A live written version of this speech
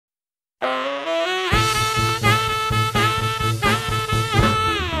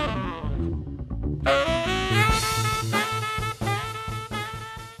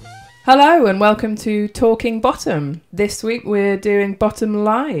Hello and welcome to Talking Bottom. This week we're doing Bottom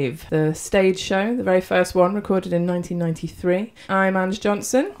Live, the stage show, the very first one recorded in 1993. I'm Ange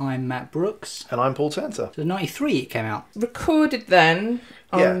Johnson. I'm Matt Brooks. And I'm Paul Tanter. So 93 it came out. Recorded then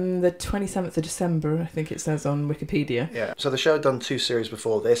on the 27th of December, I think it says on Wikipedia. Yeah, so the show had done two series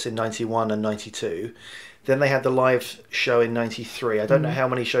before this in 91 and 92. Then they had the live show in 93. I don't know how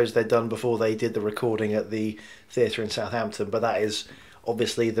many shows they'd done before they did the recording at the theatre in Southampton, but that is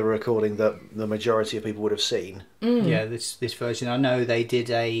obviously the recording that the majority of people would have seen. Yeah, this version. I know they did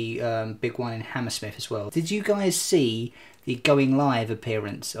a big one in Hammersmith as well. Did you guys see the going live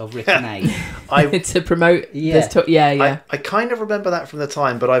appearance of Rik and Ade? To promote this I kind of remember that from the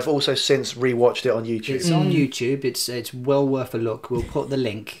time, but I've also since rewatched it on YouTube. It's on YouTube. It's well worth a look. We'll put the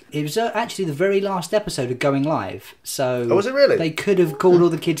link. It was actually the very last episode of Going Live. So was it really? They could have called all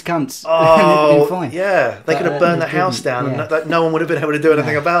the kids cunts. Oh, and it'd been fine. Yeah. They could have burned the house down and no one would have been able to do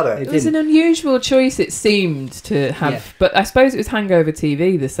anything about it. It was an unusual choice, it seemed, to have, but I suppose it was Hangover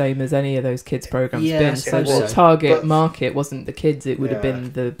TV, the same as any of those kids' programmes been. So the target market wasn't the kids, it would have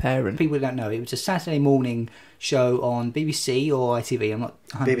been the parent. People don't know, it was a Saturday morning show on BBC or ITV, I'm not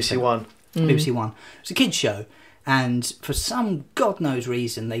 100%. BBC One. BBC One. It was a kids' show. And for some God knows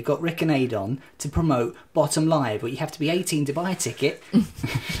reason, they got Rik and Ade on to promote Bottom Live, but you have to be 18 to buy a ticket.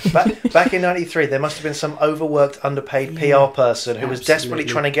 Back in 93, there must have been some overworked, underpaid PR person who was desperately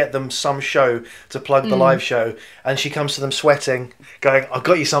trying to get them some show to plug the live show. And she comes to them sweating, going, "I've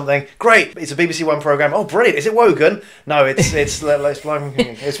got you something. Great. It's a BBC One programme. Oh, brilliant. Is it Wogan? No,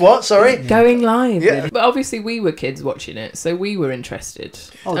 it's what? Sorry? Going live. Yeah. But obviously we were kids watching it, so we were interested.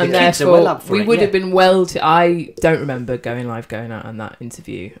 Oh, and the kids are therefore well up for we it, would have been I don't remember Going Live going out on that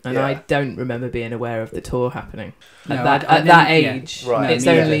interview, and I don't remember being aware of the tour happening at that age. Yeah. Right. It's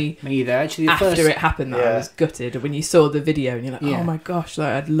only me either. Actually, after it happened that I was gutted when you saw the video and you're like, oh my gosh,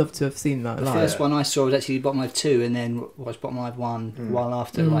 I'd love to have seen that. The first one I saw was actually Bottom Live 2, and then watched Bottom Live 1 a while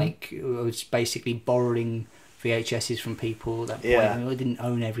after. Like, I was basically borrowing VHSs from people at that point. I mean, I didn't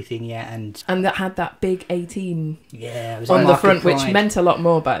own everything yet, and that had that big 18 it was on the front, pride. which meant a lot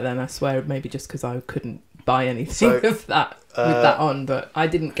more back then. I swear, maybe just because I couldn't buy anything of that with that on, but I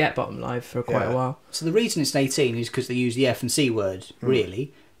didn't get Bottom Live for quite a while. So the reason it's 18 is because they use the F and C word,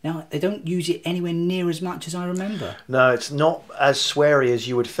 really. Now, they don't use it anywhere near as much as I remember. No, it's not as sweary as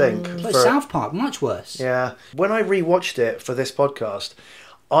you would think. But South Park, much worse. Yeah. When I rewatched it for this podcast,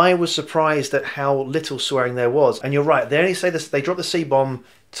 I was surprised at how little swearing there was. And you're right, they only say this, they drop the C-bomb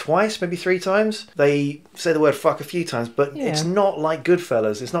twice, maybe 3 times. They say the word fuck a few times, but it's not like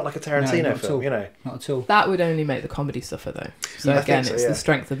Goodfellas. It's not like a Tarantino film, you know. Not at all. That would only make the comedy suffer, though. So again, it's the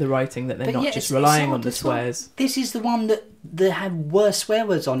strength of the writing that they're not just relying on the swears. This is the one that they had worse swear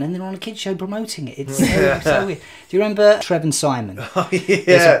words on, and they're on a kids show promoting it. It's so weird. Do you remember Trev and Simon? Oh, yeah.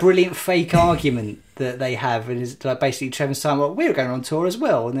 There's a brilliant fake argument that they have, and it's like basically Trev and Simon, well, we're going on tour as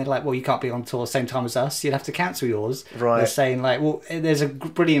well, and they're like, well, you can't be on tour the same time as us, you'd have to cancel yours. Right. They're saying like, well, there's a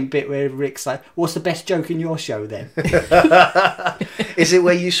brilliant bit where Rick's like, what's the best joke in your show then? Is it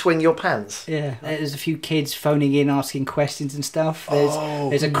where you swing your pants? Yeah. There's a few kids phoning in asking questions and stuff.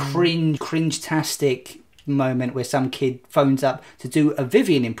 There's a cringe-tastic moment where some kid phones up to do a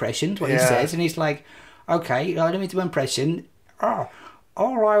Vivian impression, what he says, and he's like, okay, let me do an impression.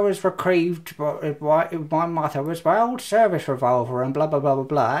 All I was retrieved by my mother was my old service revolver and blah, blah, blah, blah,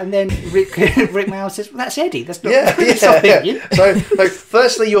 blah. And then Rick Mail says, well, that's Eddie. That's not something. So,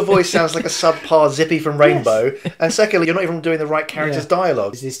 firstly, your voice sounds like a subpar Zippy from Rainbow. Yes. And secondly, you're not even doing the right character's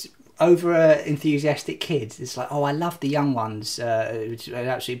dialogue. There's this over-enthusiastic kids. It's like, oh, I love the young ones. It's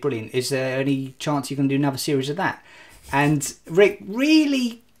absolutely brilliant. Is there any chance you can do another series of that? And Rick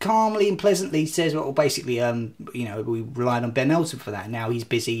really calmly and pleasantly says, well, basically, we relied on Ben Elton for that. Now he's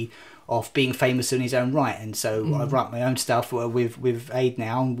busy off being famous in his own right, and so I write my own stuff with Ade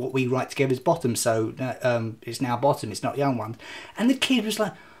now, and what we write together is Bottom, so it's now Bottom, it's not Young Ones. And the kid was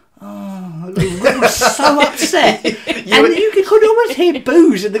like, oh, Rick was so upset. You could almost hear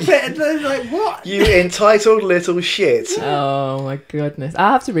boos in the bed. Like, what? You entitled little shit. Oh my goodness!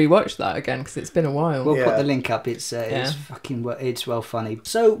 I have to rewatch that again because it's been a while. We'll put the link up. It's well funny.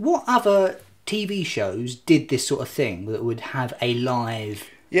 So, what other TV shows did this sort of thing that would have a live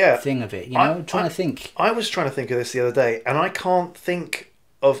thing of it? You know, I'm trying to think. I was trying to think of this the other day, and I can't think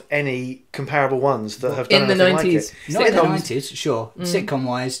of any comparable ones that have done in the 90s. Not in the 90s, sure.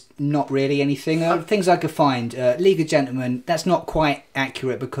 Sitcom-wise, not really anything. Things I could find. League of Gentlemen, that's not quite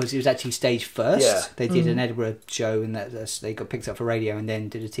accurate because it was actually staged first. Yeah. They did an Edinburgh show and they got picked up for radio and then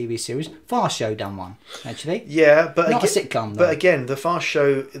did a TV series. Fast Show done one, actually. Yeah, but not a sitcom, though. But again, the Fast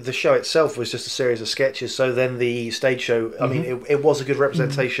Show, the show itself was just a series of sketches, so then the stage show, I mean, it was a good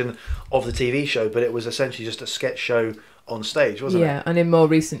representation of the TV show, but it was essentially just a sketch show on stage, wasn't it? Yeah, and in more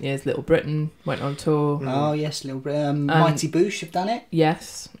recent years, Little Britain went on tour. Oh, yes, Little Britain. Mighty Boosh have done it.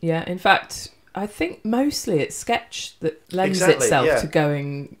 Yes, yeah. In fact, I think mostly it's sketch that lends itself to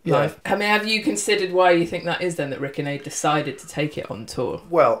going live. I mean, have you considered why you think that is then, that Rik and Ade decided to take it on tour?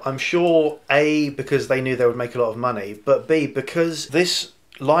 Well, I'm sure, A, because they knew they would make a lot of money, but B, because this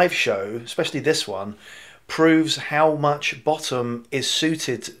live show, especially this one, proves how much Bottom is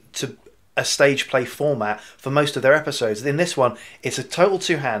suited to a stage play format for most of their episodes. In this one, it's a total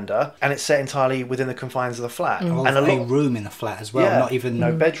two-hander, and it's set entirely within the confines of the flat. And a room in the flat as well, not even...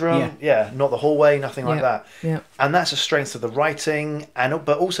 No bedroom, not the hallway, nothing like that. Yeah. And that's a strength of the writing,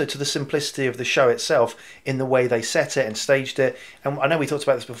 but also to the simplicity of the show itself in the way they set it and staged it. And I know we talked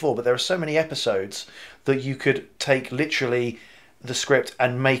about this before, but there are so many episodes that you could take literally the script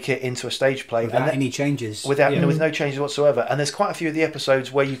and make it into a stage play without any changes, with no changes whatsoever. And there's quite a few of the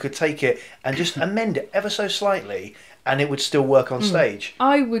episodes where you could take it and just amend it ever so slightly and it would still work on stage.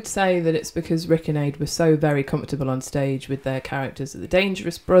 I would say that it's because Rik and Ade were so very comfortable on stage with their characters of the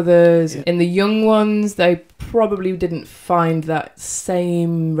Dangerous Brothers. In the young ones, they probably didn't find that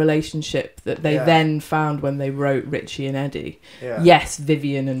same relationship that they then found when they wrote Richie and Eddie. Yes,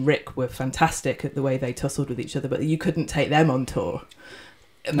 Vivian and Rick were fantastic at the way they tussled with each other, but you couldn't take them on tour.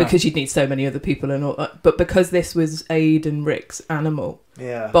 Because you'd need so many other people and all that. But because this was Ade and Rick's animal,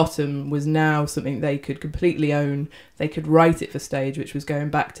 Bottom was now something they could completely own. They could write it for stage, which was going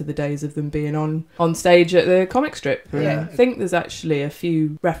back to the days of them being on stage at the comic strip. I think there's actually a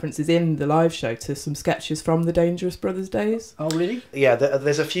few references in the live show to some sketches from the Dangerous Brothers days. Oh, really? Yeah,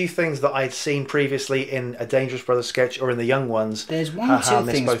 there's a few things that I'd seen previously in a Dangerous Brothers sketch or in the young ones. There's one or two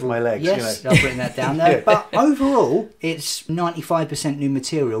things. Both my legs. Yes, I've written that down there. But overall, it's 95% new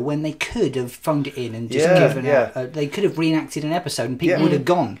material when they could have phoned it in and just given out. They could have reenacted an episode and people would have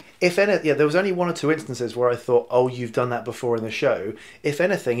gone. If any, there was only one or two instances where I thought, oh, you've done that before in the show. If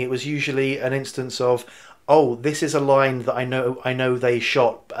anything, it was usually an instance of, oh, this is a line that I know they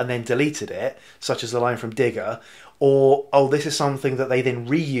shot and then deleted it, such as the line from Digger, or, oh, this is something that they then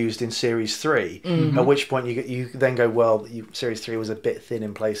reused in Series 3, at which point you then go, well, Series 3 was a bit thin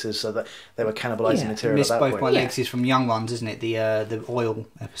in places, so that they were cannibalising material at that point. Both My Legs is from Young Ones, isn't it? The oil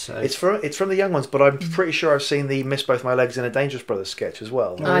episode. It's from the Young Ones, but I'm pretty sure I've seen the Miss Both My Legs in a Dangerous Brothers sketch as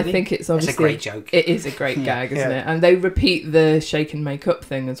well. I think it's obviously... It's a great joke. It is a great gag, isn't it? And they repeat the shake and make up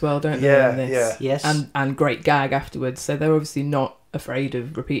thing as well, don't they? In this? Yes. And great gag afterwards, so they're obviously not afraid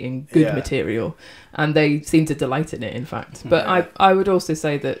of repeating good material, and they seem to delight in it, in fact. But I would also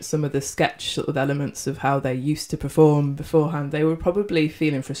say that some of the sketch sort of elements of how they used to perform beforehand, they were probably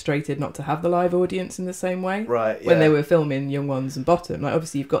feeling frustrated not to have the live audience in the same way when they were filming Young Ones and Bottom. Like,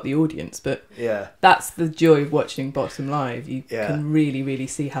 obviously you've got the audience, but that's the joy of watching Bottom live. You can really, really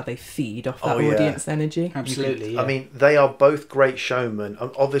see how they feed off that audience energy. Absolutely. I mean, they are both great showmen.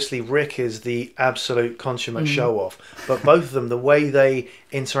 Obviously Rick is the absolute consummate show-off, but both of them, the way they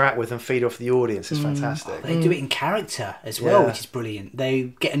interact with and feed off the audience is fantastic. They do it in character as well, which is brilliant.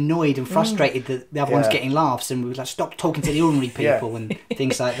 They get annoyed and frustrated that the other one's getting laughs, and we're like, stop talking to the ordinary people and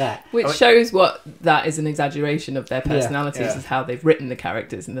things like that. Which shows what that is an exaggeration of their personalities, is how they've written the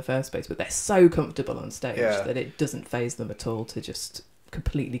characters in the first place. But they're so comfortable on stage that it doesn't faze them at all to just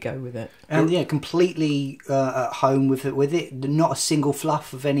completely go with it, and completely at home with it. Not a single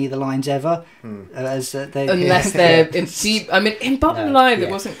fluff of any of the lines ever, unless they're in deep. I mean, in Bottom Live, it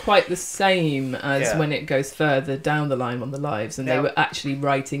wasn't quite the same as when it goes further down the line on the lives, and they were actually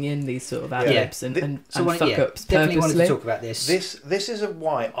writing in these sort of ad-libs and fuck ups. Definitely wanted to talk about this. This is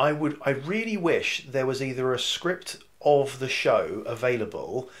why I really wish there was either a script of the show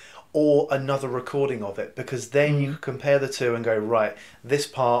available or another recording of it, because then you could compare the two and go, right, this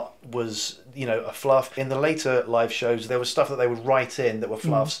part was, a fluff. In the later live shows, there was stuff that they would write in that were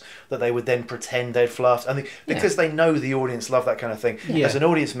fluffs that they would then pretend they'd fluffed. And because they know the audience love that kind of thing. As an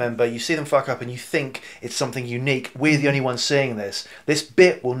audience member, you see them fuck up and you think it's something unique. We're the only ones seeing this. This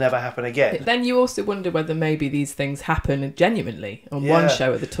bit will never happen again. But then you also wonder whether maybe these things happen genuinely on one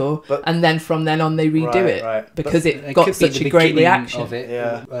show at the tour, and then from then on they redo it because it got such a great reaction of it.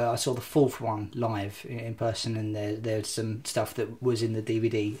 I saw the fourth one live in person, and there's some stuff that was in the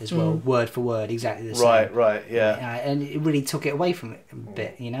DVD as well, word for for word, exactly the same. Right, yeah. And it really took it away from it a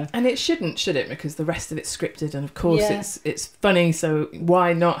bit, you know. And it shouldn't, should it? Because the rest of it's scripted, and of course Yeah. it's funny. So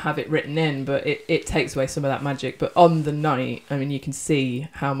why not have it written in? But it takes away some of that magic. But on the night, I mean, you can see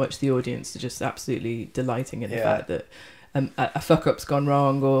how much the audience are just absolutely delighting in the fact that a fuck up's gone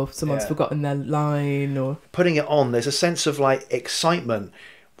wrong, or someone's forgotten their line, or putting it on. There's a sense of like excitement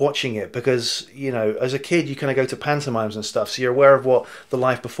watching it, because you know, as a kid you kind of go to pantomimes and stuff, so you're aware of what the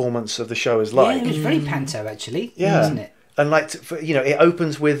live performance of the show is like. Yeah, it was very panto actually, yeah, isn't it? And like, you know, it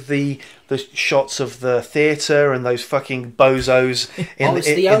opens with the shots of the theatre and those fucking bozos in, it's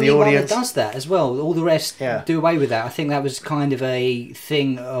the in only the one that audience. does that as well. All the rest Yeah. do away with that. I think that was kind of a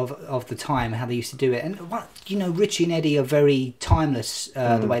thing of the time, how they used to do it. And you know, Richie and Eddie are very timeless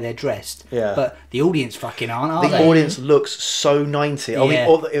the way they're dressed. Yeah. But the audience fucking aren't, are The they? audience looks so 90. I mean,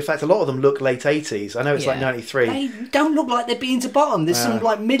 Yeah. in fact, a lot of them look late 80s. I know it's like Yeah. 93. They don't look like they're being to bottom. There's some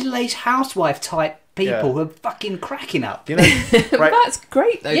like middle-aged housewife type people Yeah. who are fucking cracking up. You know, right, that's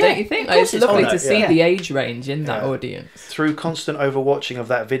great though, Yeah, don't you think? of Like, course it's it's lovely great. to see Yeah. the age range in that Yeah. audience. through constant overwatching of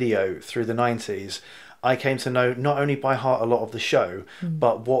that video through the 90s, I came to know not only by heart a lot of the show,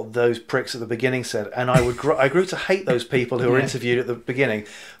 but what those pricks at the beginning said. And I grew to hate those people who were Yeah. interviewed at the beginning.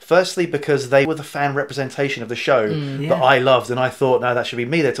 Firstly, because they were the fan representation of the show Yeah. that I loved, and I thought, no, that should be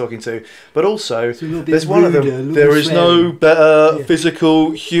me they're talking to. But also, It's a little bit there's one of ruder, a them. little There bit is no fairer." better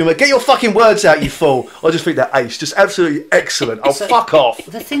physical humour. Get your fucking words out, you fool! I just think they're ace, just absolutely excellent. Oh, So- fuck off!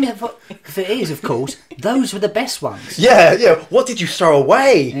 The thing of it is, of course, those were the best ones. Yeah. What did you throw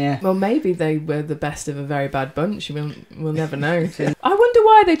away? Yeah. Well, maybe they were the best of a very bad bunch. We'll never know. I wonder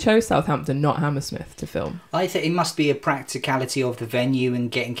why they chose Southampton, not Hammersmith, to film. I think it must be a practicality of the venue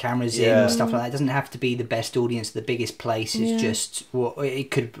and getting cameras in Yeah. and stuff like that. It doesn't have to be the best audience, the biggest place. It's just what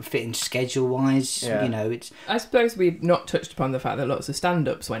it could fit in schedule wise. Yeah. You know, it's I suppose we've not touched upon the fact that lots of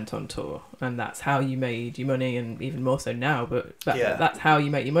stand-ups went on tour, and that's how you made your money, and even more so now, but that's how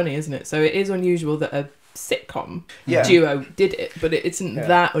you make your money, isn't it? So it is unusual that a sitcom duo did it, but it isn't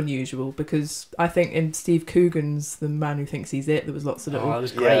that unusual, because I think in Steve Coogan's The Man Who Thinks He's It, there was lots of little that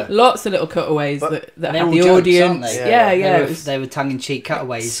was great. lots of little cutaways that they're had all the jokes, audience. aren't they? It was They were tongue-in-cheek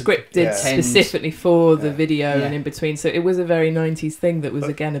cutaways, scripted specifically for the video Yeah. and in between. So it was a very 90s thing that was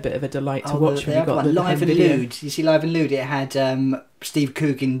again a bit of a delight to watch when the you got the Live and video. Lewd. You see, Live and Lewd, it had Steve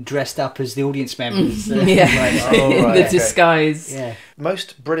Coogan dressed up as the audience members. Yeah, Oh, right, the okay. disguise. Yeah.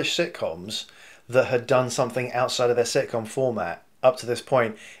 Most British sitcoms that had done something outside of their sitcom format up to this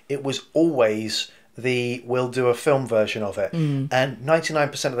point, it was always we'll do a film version of it, and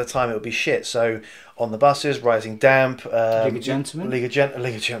 99% of the time it would be shit. So On the Buses, Rising Damp, League of Gentlemen. League of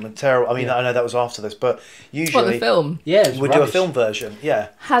Gentlemen, terrible. I mean, I know that was after this, but usually What, the film? Yeah, it was we'd do a rubbish. film version. Yeah,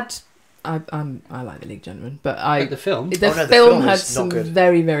 I like the League Gentlemen, but The film? the Oh, no, the film film had is not some good.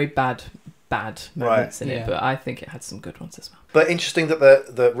 very, very bad moments in Yeah. it, but I think it had some good ones as well. but interesting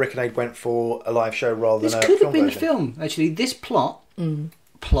that Rik and Ade went for a live show rather This than a could film have been version. a film, actually. This plot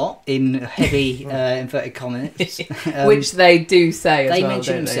in heavy inverted commas, Which they do say as they well,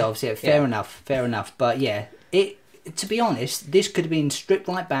 mention don't they? themselves. Yeah, fair enough. But yeah, to be honest, this could have been stripped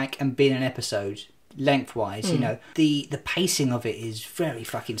right back and been an episode lengthwise. You know, the pacing of it is very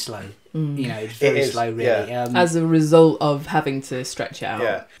fucking slow. You know, it's very slow, really. yeah. As a result of having to stretch it out.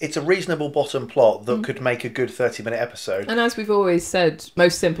 Yeah, it's a reasonable bottom plot that could make a good 30-minute episode. And as we've always said,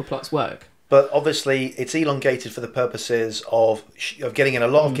 most simple plots work. But obviously, it's elongated for the purposes of getting in a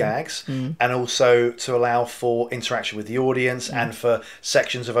lot of gags, and also to allow for interaction with the audience and for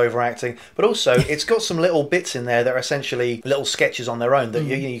sections of overacting. But also, it's got some little bits in there that are essentially little sketches on their own that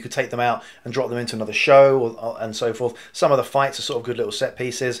you could take them out and drop them into another show and so forth. Some of the fights are sort of good little set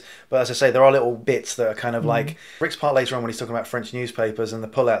pieces. But as I say, there are little bits that are kind of like Rick's part later on when he's talking about French newspapers and the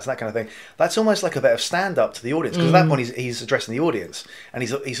pullouts and that kind of thing. That's almost like a bit of stand-up to the audience, because at that point he's addressing the audience and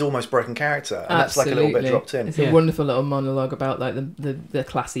he's almost broken character. And that's like a little bit dropped in. It's a wonderful little monologue about like the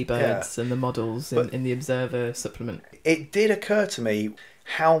classy birds and the models in the Observer supplement. It did occur to me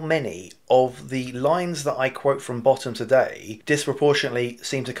how many of the lines that I quote from Bottom today disproportionately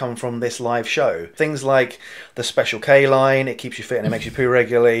seem to come from this live show. Things like the Special K line, it keeps you fit and it makes you poo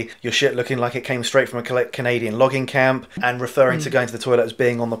regularly, your shit looking like it came straight from a Canadian logging camp, and referring to going to the toilet as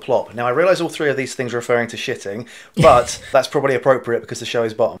being on the plop. Now, I realise all three of these things are referring to shitting, but that's probably appropriate because the show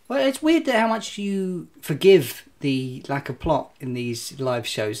is Bottom. Well, it's weird how much you forgive the lack of plot in these live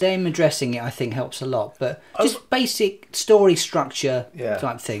shows. Them addressing it, I think, helps a lot. But just basic story structure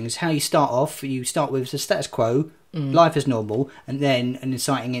type things. How you start off, you start with the status quo, life as normal, and then an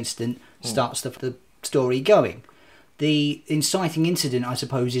inciting incident starts the story going. The inciting incident, I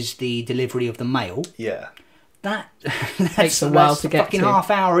suppose, is the delivery of the mail. Yeah. That takes a while to get fucking to.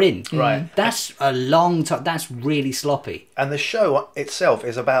 half hour in. Right. That's a long time. That's really sloppy. And the show itself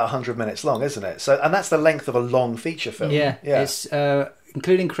is about 100 minutes long, isn't it? So, and that's the length of a long feature film. Yeah. It's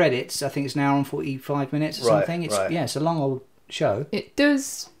including credits. I think it's an hour and 45 minutes or something. It's it's a long old show. It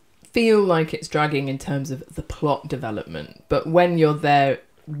does feel like it's dragging in terms of the plot development, but when you're there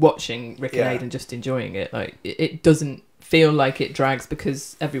watching Rik and Ade and just enjoying it, like it doesn't feel like it drags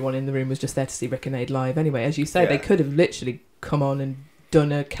because everyone in the room was just there to see Rik and Ade live anyway. As you say, they could have literally come on and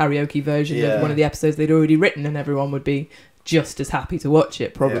done a karaoke version of one of the episodes they'd already written, and everyone would be just as happy to watch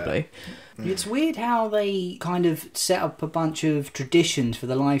it, probably. It's weird how they kind of set up a bunch of traditions for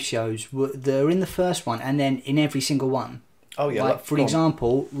the live shows that are in the first one and then in every single one. Oh yeah. Like, for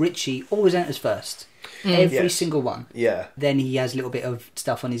example, Richie always enters first. Every single one. Yeah. Then he has a little bit of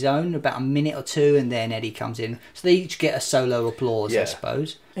stuff on his own, about a minute or two, and then Eddie comes in. So they each get a solo applause, I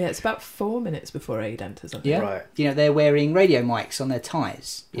suppose. Yeah, it's about 4 minutes before Ade enters, I think. Yeah. Right. You know, they're wearing radio mics on their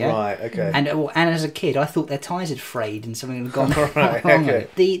ties. Yeah. Right, okay. And as a kid, I thought their ties had frayed and something had gone Right, wrong.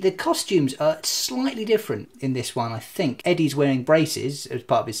 okay. The costumes are slightly different in this one, I think. Eddie's wearing braces as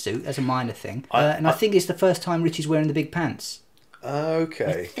part of his suit. That's a minor thing. And I think it's the first time Richie's wearing the big pants. Okay.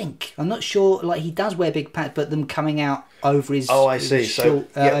 I think. I'm not sure. Like, he does wear big pants, but them coming out over his I see. his So,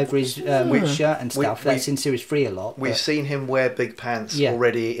 short, over his shirt and stuff. That's in series 3 a lot. We've seen him wear big pants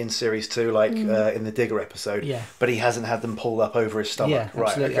already in series 2, like in the Digger episode. Yeah. But he hasn't had them pulled up over his stomach. Yeah, Right.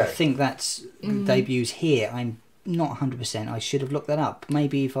 absolutely. Okay. I think that's debuts here. I'm not 100%. I should have looked that up.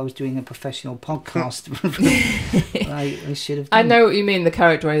 Maybe if I was doing a professional podcast, I should have done. I know what you mean. The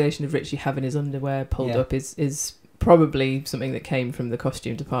characterisation of Richie having his underwear pulled up is probably something that came from the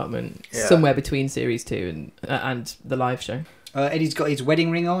costume department somewhere between series 2 and the live show. Eddie's got his wedding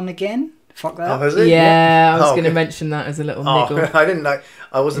ring on again. Fuck that. Oh, has it? Yeah, I was going to mention that as a little niggle. I didn't know.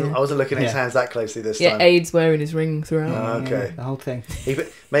 I wasn't looking at his hands that closely this time. Yeah, Ade's wearing his ring throughout. Oh, okay. The whole thing.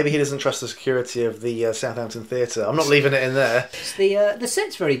 Maybe he doesn't trust the security of the Southampton Theatre. I'm not leaving it in there. The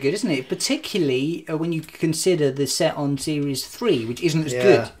set's very good, isn't it? Particularly when you consider the set on series 3, which isn't as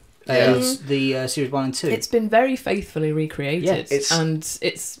good as the series 1 and 2. It's been very faithfully recreated, and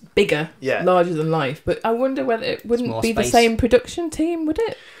it's bigger, larger than life. But I wonder whether it wouldn't be the same production team, would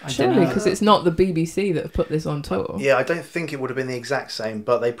it? Surely, because it's not the BBC that have put this on tour. Yeah, I don't think it would have been the exact same,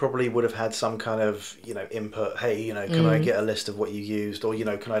 but they probably would have had some kind of, input. Hey, can I get a list of what you used, or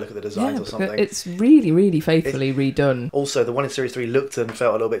can I look at the designs or something? It's really, really faithfully redone. Also, the one in series 3 looked and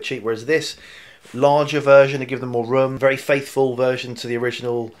felt a little bit cheap, whereas this larger version to give them more room, very faithful version to the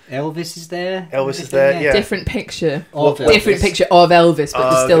original. Elvis is there. Different picture of Elvis, but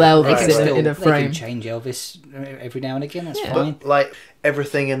there's still Elvis in a frame. They can change Elvis every now and again. That's fine. But, like,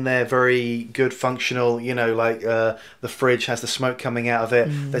 everything in there very good, functional. The fridge has the smoke coming out of it.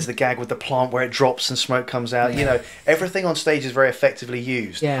 There's the gag with the plant where it drops and smoke comes out. Everything on stage is very effectively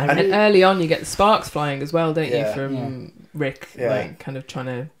used. Yeah, and early on you get the sparks flying as well, don't you, from Rik, like kind of trying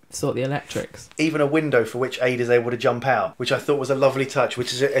to sort the electrics. Even a window for which Ade is able to jump out, which I thought was a lovely touch,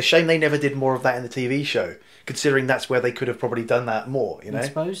 which is a shame they never did more of that in the TV show, considering that's where they could have probably done that more, I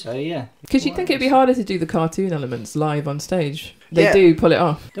suppose so, yeah. Because you'd think it'd be harder to do the cartoon elements live on stage. They do pull it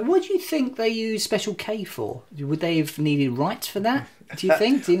off. Then what do you think they use Special K for? Would they have needed rights for that, do you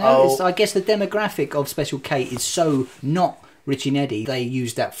think? Do you know? I guess the demographic of Special K is so not Richie and Eddie, they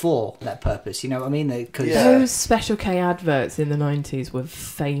used that for that purpose, you know what I mean? Those Special K adverts in the 90s were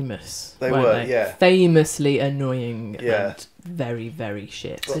famous. They were. Famously annoying and very, very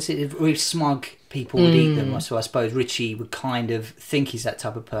shit. Really smug people would eat them, so I suppose Richie would kind of think he's that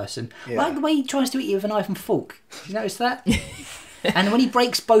type of person. Like the way he tries to eat you with a knife and fork. Did you notice that? And when he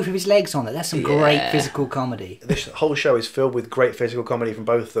breaks both of his legs on it, that's some great physical comedy. This whole show is filled with great physical comedy from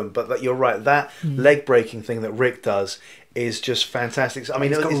both of them, but you're right, that leg breaking thing that Rik does is just fantastic. I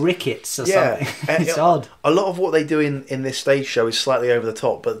mean, it's got rickets or something. It's odd. A lot of what they do in this stage show is slightly over the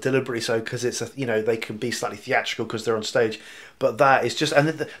top, but deliberately so, because it's they can be slightly theatrical because they're on stage. But that is just,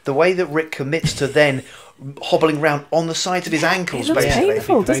 and the way that Rik commits to then hobbling around on the sides of his ankles, it looks basically.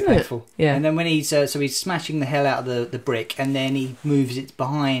 painful, doesn't it? Painful. Yeah. And then when he's he's smashing the hell out of the brick, and then he moves it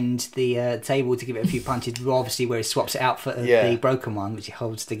behind the table to give it a few punches, obviously where he swaps it out for the broken one, which he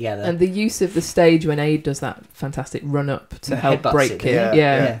holds together. And the use of the stage when Ade does that fantastic run up to help break it.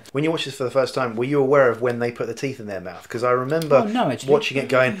 Yeah. When you watch this for the first time, were you aware of when they put the teeth in their mouth? Because I remember watching it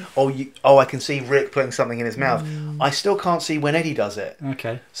going, I can see Rik putting something in his mouth. I still can't see when Eddie does it.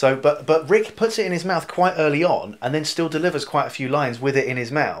 Okay. So, but Rik puts it in his mouth quite early on, and then still delivers quite a few lines with it in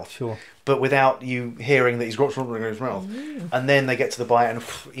his mouth. Sure. but without you hearing that he's got something in his mouth. And then they get to the bite and,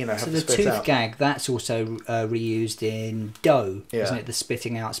 have So to the spit tooth out. gag, that's also reused in dough, Yeah. isn't it? The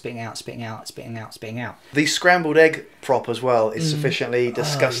spitting out, spitting out, spitting out, spitting out, spitting out. The scrambled egg prop as well is sufficiently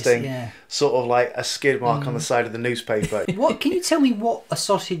disgusting, yeah. sort of like a skid mark on the side of the newspaper. What can you tell me what a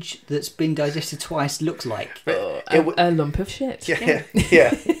sausage that's been digested twice looks like? A lump of shit. Yeah.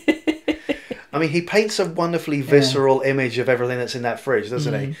 I mean, he paints a wonderfully visceral image of everything that's in that fridge,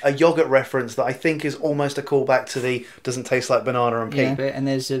 doesn't he? A yogurt reference that I think is almost a callback to the doesn't taste like banana and Yeah, pea. and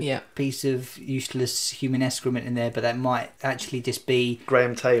there's a piece of useless human excrement in there, but that might actually just be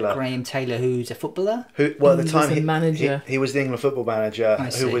Graham Taylor. Graham Taylor, who's a footballer. Who, well, at the He time, was a manager. he was the England football manager I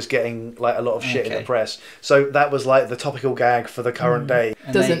who see. was getting like a lot of shit in the Okay. press. So that was like the topical gag for the current day.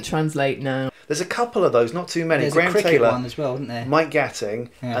 And Doesn't translate now. There's a couple of those, not too many. there's Graham a cricket Taylor, one as well, isn't there? Mike Gatting,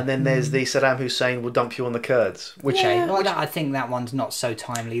 Yeah. and then there's the Saddam Hussein will dump you on the Kurds. Which Okay, well, I think that one's not so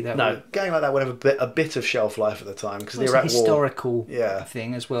timely. That no, going like that would have a bit of shelf life at the time because the it's a Iraq War. historical Yeah.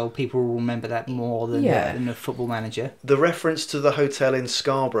 thing as well. People will remember that more than a football manager. The reference to the hotel in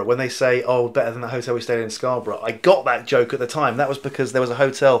Scarborough, when they say, oh, better than the hotel we stayed in Scarborough, I got that joke at the time. That was because there was a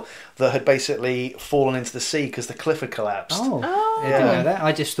hotel that had basically fallen into the sea because the cliff had collapsed. Oh, I Yeah. didn't know that.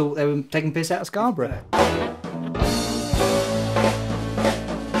 I just thought they were taking piss out of Scarborough.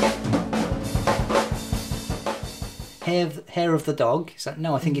 Hair of the dog. It's like,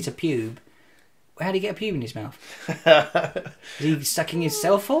 no, I think it's a pube. How did he get a pube in his mouth? Is he sucking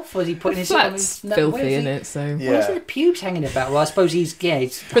himself off, or is he putting his Flat's filthy in it, so... Yeah. Why is there pubes hanging about? Well, I suppose he's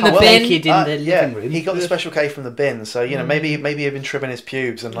From the half bin? naked in the living room. He got the Special K from the bin, so maybe he'd been trimming his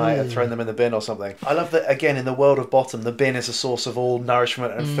pubes and thrown them in the bin or something. I love that again in the world of bottom, the bin is a source of all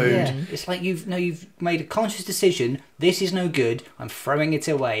nourishment and food. Yeah, it's like you've made a conscious decision. This is no good. I'm throwing it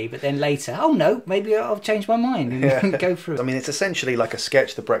away. But then later, oh no, maybe I'll change my mind and go through I it. mean, it's essentially like a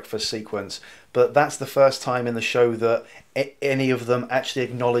sketch, the breakfast sequence, but that's the first time in the show that any of them actually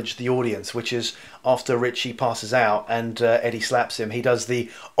acknowledge the audience, which is after Richie passes out and Eddie slaps him. He does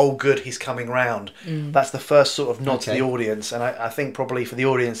the, oh good, he's coming round. That's the first sort of nod to the audience, and I think probably for the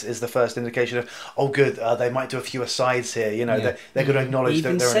audience is the first indication of, oh good, they might do a few asides here, they're going to acknowledge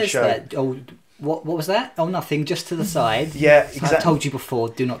that they're in a show. That. Oh, what was that? Oh, nothing, just to the side. Yeah, So exactly. I told you before,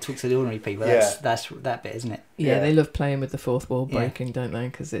 do not talk to the ordinary people. That's that bit, isn't it? Yeah, Yeah. they love playing with the fourth wall breaking, don't they?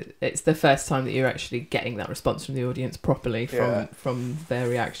 Because it's the first time that you're actually getting that response from the audience properly from their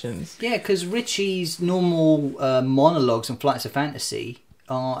reactions. Yeah, because Richie's normal monologues and Flights of Fantasy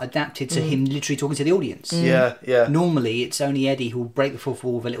are adapted to him literally talking to the audience. Yeah. Normally, it's only Eddie who will break the fourth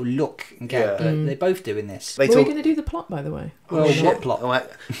wall with a little look and go, Yeah. but they both do in this. They Were we talk. going to do the plot, by the way? Well, shit. what plot?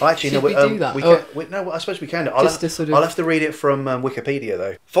 Actually, Should no. we do that? No, I suppose we can. Just to sort of- I'll have to read it from Wikipedia,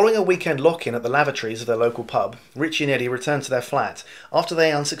 though. Following a weekend lock-in at the lavatories of their local pub, Richie and Eddie return to their flat. After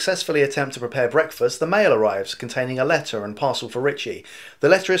they unsuccessfully attempt to prepare breakfast, the mail arrives, containing a letter and parcel for Richie. The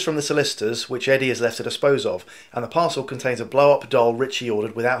letter is from the solicitors, which Eddie is left to dispose of, and the parcel contains a blow-up doll Richie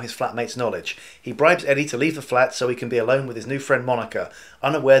ordered without his flatmate's knowledge. He bribes Eddie to leave the flat so he can be alone with his new friend Monica,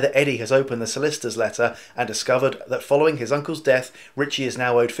 unaware that Eddie has opened the solicitor's letter and discovered that following his uncle's death, Richie is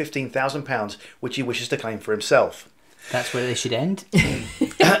now owed £15,000, which he wishes to claim for himself. That's where they should end.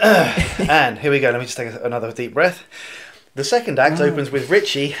 And here we go, let me just take another deep breath. The second act opens with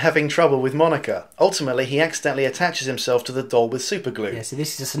Richie having trouble with Monica. Ultimately, he accidentally attaches himself to the doll with superglue. Yeah, so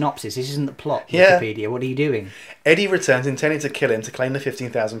this is a synopsis. This isn't the plot. Yeah. Wikipedia. What are you doing? Eddie returns intending to kill him to claim the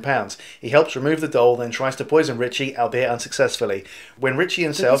 £15,000. He helps remove the doll, then tries to poison Richie, albeit unsuccessfully. When Richie So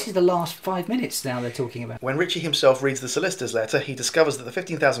himself... this is the last 5 minutes now they're talking about. When Richie himself reads the solicitor's letter, he discovers that the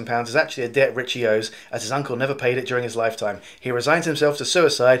 £15,000 is actually a debt Richie owes, as his uncle never paid it during his lifetime. He resigns himself to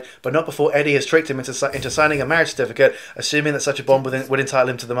suicide, but not before Eddie has tricked him into signing a marriage certificate, assuming that such a bond would entitle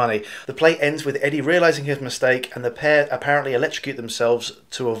him to the money. The play ends with Eddie realising his mistake, and the pair apparently electrocute themselves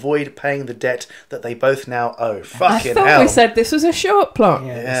to avoid paying the debt that they both now owe. Fucking I thought hell. we said this was a short plot.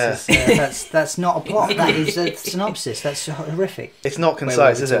 Yeah, this is, that's not a plot. That is a synopsis. That's horrific. It's not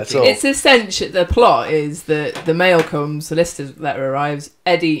concise, we're is it, at talking. all? It's essential. The plot is that the mail comes, solicitor's letter arrives.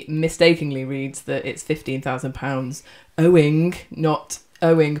 Eddie mistakenly reads that it's £15,000 owing, not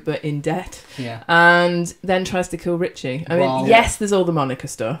owing, but in debt. Yeah. And then tries to kill Richie. I mean, Wow. yes, there's all the Monica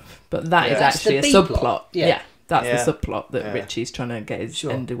stuff, but that is That's actually a the B plot. subplot. Yeah. That's Yeah. the subplot that Yeah. Richie's trying to get his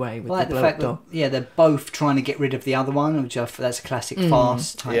Sure. end away with I like the the blow-up fact that doll. they're both trying to get rid of the other one, which that's a classic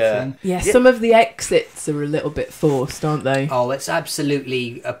farce type Yeah. thing. Yeah, some of the exits are a little bit forced, aren't they? Oh, it's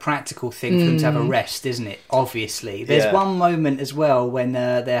absolutely a practical thing for them to have a rest, isn't it? Obviously, there's Yeah. one moment as well when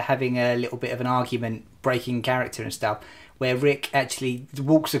they're having a little bit of an argument breaking character and stuff, where Rick actually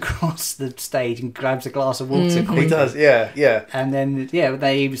walks across the stage and grabs a glass of water. He does, yeah. And then,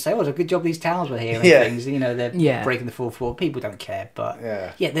 they even say, it's a good job these towels were here and things. You know, they're breaking the fourth wall. People don't care, but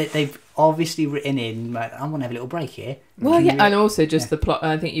they've obviously written in, like, I want to have a little break here. Well, and also just the plot.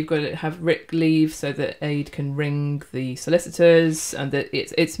 I think you've got to have Rick leave so that Ade can ring the solicitors, and that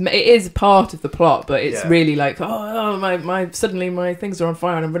it is part of the plot, but it's really like, suddenly my things are on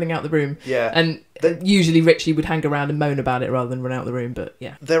fire and I'm running out the room. Yeah, and usually Richie would hang around and moan about it rather than run out the room. But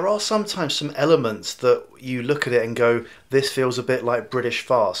there are sometimes some elements that you look at it and go, this feels a bit like British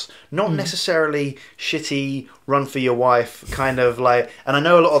farce, not necessarily shitty run for your wife kind of like. And I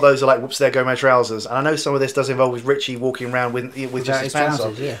know a lot of those are like, whoops, there go my trousers. And I know some of this does involve Richie walking around with just his pants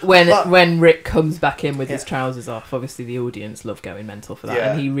off. Yeah. When Rick comes back in with his trousers off, obviously the audience love going mental for that,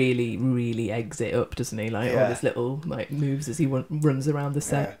 and he really, really eggs it up, doesn't he? Like all his little like moves as he runs around the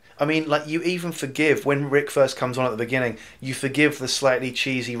set. I mean, like, you even forgive, when Rick first comes on at the beginning, you forgive the slightly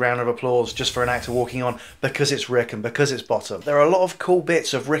cheesy round of applause just for an actor walking on because it's Rick and because it's Bottom. There are a lot of cool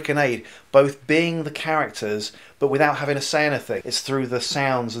bits of Rick and Ade, both being the characters, but without having to say anything. It's through the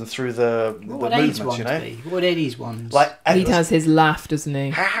sounds and through the movements, you know? What Eddie's ones? Like, he has his laugh, doesn't he?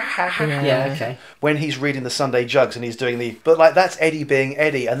 Yeah, okay. When he's reading the Sunday Jugs and he's doing but like, that's Eddie being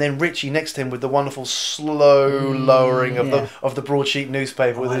Eddie, and then Richie next to him with the wonderful slow lowering of the broadsheet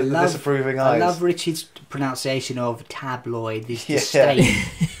newspaper with the disapproving eyes. I love Richie's pronunciation of tabloid, this disdain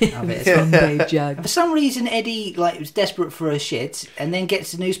of it. Sunday Jug. For some reason, Eddie was desperate for a shit and then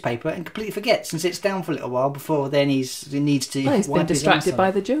gets the newspaper and completely forgets and sits down for a little while before then he needs to. He's been distracted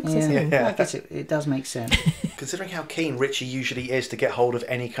by the jugs, hasn't he? I guess it does make sense. Considering how keen Richie usually is to get hold of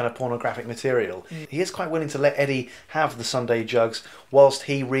any kind of pornographic material, he is quite willing to let Eddie have the Sunday Jugs whilst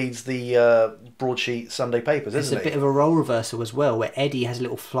he reads the broadsheet Sunday papers, isn't It's a bit of a role reversal as well, where Eddie has a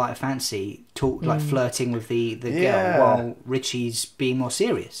little flight of fancy, flirting with the girl, while Richie's being more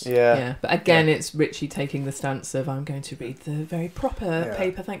serious. Yeah. But again, it's Richie taking the stance of, I'm going to read the very proper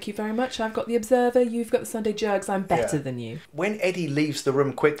paper, thank you very much. I've got the Observer, you've got the Sunday Jugs, I'm better than you. When Eddie leaves the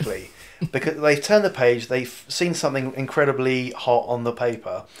room quickly, because they've turned the page, they've seen something incredibly hot on the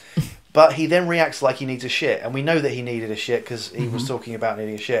paper, but he then reacts like he needs a shit, and we know that he needed a shit because he was talking about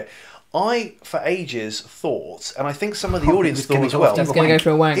needing a shit. I, for ages, thought, and I think some of the audience thought as well, he was going to go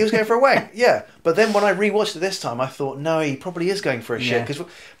for a wank. He was going for a wank, yeah. But then when I rewatched it this time, I thought, no, he probably is going for a shit.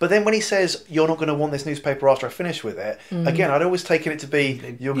 But then when he says, you're not going to want this newspaper after I finish with it, again, I'd always taken it to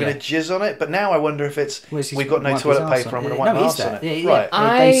be, you're going to jizz on it. But now I wonder if it's, we've got no toilet paper, I'm going to wipe my arse on it. Right.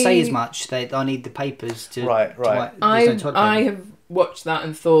 They say as much, I need the papers to... Right. I have watched that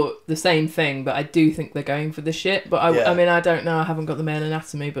and thought the same thing, but I do think they're going for the shit. But I mean, I don't know, I haven't got the male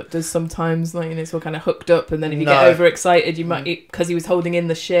anatomy, but does sometimes, it's all kind of hooked up, and then if you get overexcited, you might, because he was holding in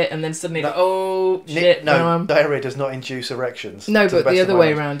the shit, and then suddenly shit. Diarrhea does not induce erections. No, but the other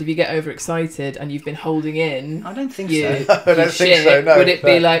way around, if you get overexcited and you've been holding in, I don't think so. I don't think so. No, would it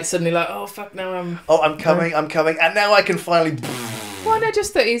be like suddenly like, oh fuck, now I'm coming, and now I can finally. Why not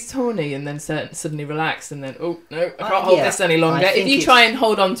just that he's horny and then suddenly relax and then, oh no, I can't hold this any longer. If you try and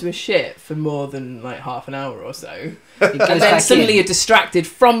hold on to a shit for more than half an hour or so, and then suddenly you're distracted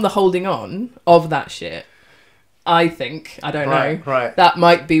from the holding on of that shit, I think, I don't know, that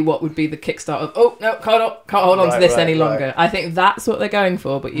might be what would be the kickstart of, oh no, can't hold on to this any longer. I think that's what they're going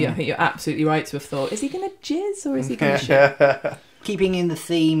for, but I think you're absolutely right to have thought, is he going to jizz or is he going to shit? Keeping in the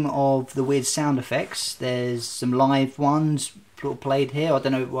theme of the weird sound effects, there's some live ones played here. I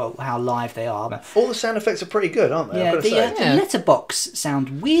don't know how live they are, but all the sound effects are pretty good, aren't they? The letterbox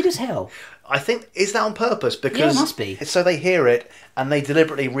sound weird as hell. I think, is that on purpose? Because it must be. So they hear it and they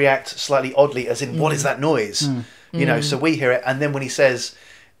deliberately react slightly oddly, as in, what is that noise? So we hear it, and then when he says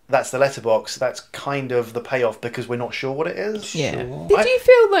that's the letterbox, that's kind of the payoff because we're not sure what it is. Yeah. Sure. Did you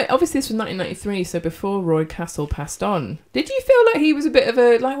feel like, obviously this was 1993, so before Roy Castle passed on, did you feel like he was a bit of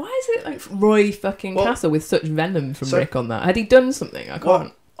a, why is it like Roy fucking Castle with such venom from Rick on that? Had he done something? I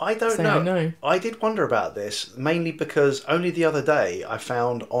can't. I don't know. I did wonder about this, mainly because only the other day I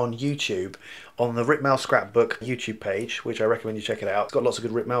found on YouTube, on the Rick Mail Scrapbook YouTube page, which I recommend you check it out. It's got lots of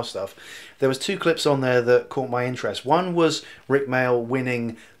good Rick Mail stuff. There was 2 clips on there that caught my interest. One was Rick Mail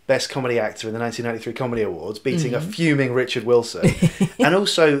winning Best Comedy Actor in the 1993 Comedy Awards, beating a fuming Richard Wilson. And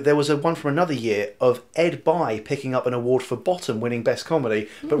also there was one from another year of Ed Bye picking up an award for Bottom, winning Best Comedy,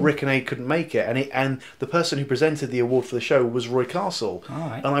 but Rick and Ade couldn't make it. And the person who presented the award for the show was Roy Castle.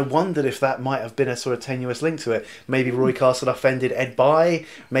 And I wondered if that might have been a sort of tenuous link to it. Maybe Roy Castle offended Ed Bye.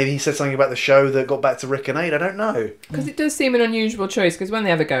 Maybe he said something about the show that got back to Rik and Ade? I don't know. Because it does seem an unusual choice, because when they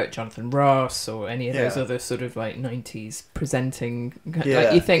have a go at Jonathan Ross or any of those Yeah. other sort of like 90s presenting, Yeah,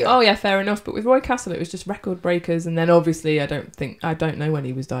 like, you think, yeah. oh yeah, fair enough. But with Roy Castle, it was just record breakers. And then obviously, I don't know when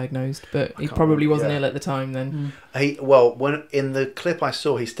he was diagnosed, but he can't probably remember, wasn't yeah. ill at the time then. When in the clip I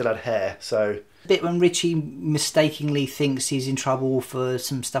saw, he still had hair, so... Bit when Richie mistakenly thinks he's in trouble for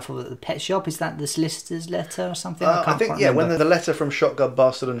some stuff at the pet shop. Is that the solicitor's letter or something? I can't think, quite yeah, remember. when the letter from Shotgun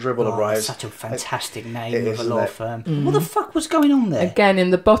Bastard and Dribble arrives... Such a fantastic name it of is, a isn't law it? firm. What the fuck was going on there? Again,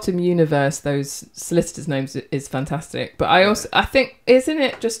 in the bottom universe, those solicitors' names is fantastic. But I think, isn't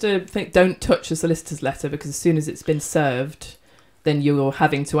it just a thing, don't touch a solicitor's letter, because as soon as it's been served, then you're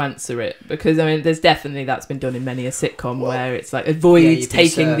having to answer it. Because, I mean, there's definitely, that's been done in many a sitcom where it's like avoids you've been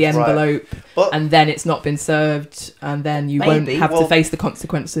taking the served. envelope, But- and then it's not been served, and then you won't Maybe. have to face the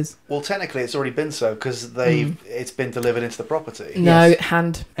consequences. Well, technically, it's already been so, because it's been delivered into the property. No, Yes.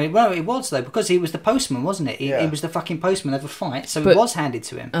 hand. Well, it was though, because he was the postman, wasn't it? He Yeah. was the fucking postman of a fight, so But- it was handed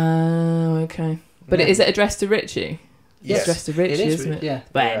to him. Oh, okay. But Yeah. is it addressed to Richie? Yes. It's addressed to Richie, It is, isn't it? yeah.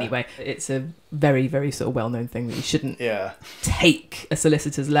 But Yeah. anyway, it's a very, very sort of well-known thing that you shouldn't Yeah. take a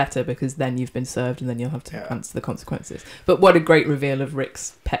solicitor's letter, because then you've been served and then you'll have to Yeah. answer the consequences. But what a great reveal of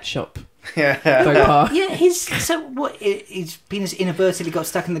Rick's pet shop Yeah. faux pas. Yeah, his penis inadvertently got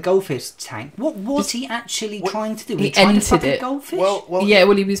stuck in the goldfish tank. What was he actually trying to do? Was he trying to entered fuck a it. goldfish? Well, Yeah,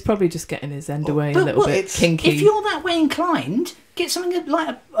 well, he was probably just getting his end away a but little what- bit it's- kinky. if you're that way inclined, get something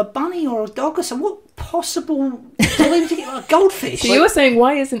like a bunny or a dog or something. What possible way to get a goldfish? So you're saying,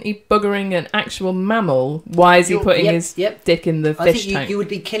 why isn't he buggering an actual mammal? Why is he putting his dick in the I fish think tank? you would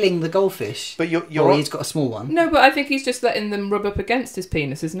be killing the goldfish. But or you're he's got a small one. No, but I think he's just letting them rub up against his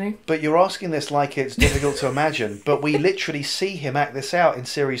penis, isn't he? But you're asking this like it's difficult to imagine, but we literally see him act this out in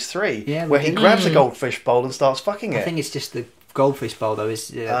series 3, Yeah, we where he do. grabs a goldfish bowl and starts fucking I it. think it's just the goldfish bowl though. I don't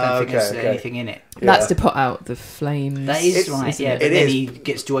think there's anything in it. That's to put out the flames. That is It's- right, isn't yeah. it? But It then is. he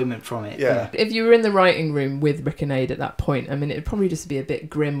gets enjoyment from it. Yeah. If you were in the writing room with Rik and Ade at that point, I mean, it'd probably just be a bit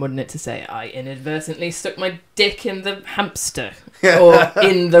grim, wouldn't it, to say, I inadvertently stuck my dick in the hamster or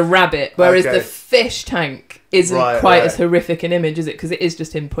in the rabbit, whereas Okay. the fish tank isn't Right, quite right. as horrific an image, is it? Because it is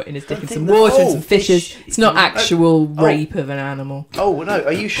just him putting his dick in think some the water and whole some fishes. fish- It's not actual rape of an animal. Oh, no.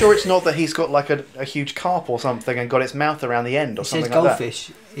 Are you sure it's not that he's got like a huge carp or something and got its mouth around the end or He says something like that?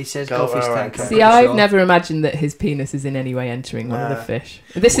 goldfish. He says Go- goldfish oh, tank. okay. I'm See, pretty I've sure. never imagined that his penis is in any way entering one of the fish.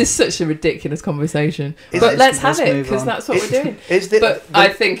 This is such a ridiculous conversation. But let's have it, move because on. that's what we're doing. Is the, But the- I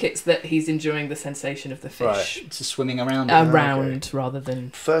think it's that he's enjoying the sensation of the fish It's a swimming around. it. around rather than...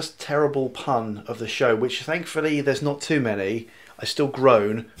 first terrible pun of the show, which thankfully there's not too many. I still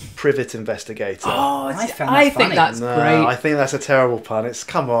groan. Privet investigator. Oh, I found I that think funny. that's No, great. I think that's a terrible pun. It's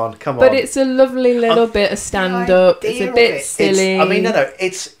come on. But it's a lovely little bit of stand-up. It's idea a of bit it. silly. I mean, no.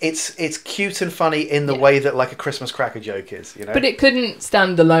 It's cute and funny in the way that like a Christmas cracker joke is. You know. But it couldn't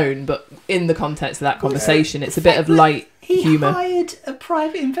stand alone. But in the context of that conversation, it's a bit of light He humour. hired a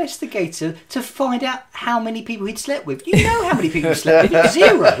private investigator to find out how many people he'd slept with. You know how many people he slept with?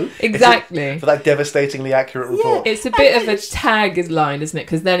 0. Exactly. for that devastatingly accurate report. It's a bit of a tag line, isn't it?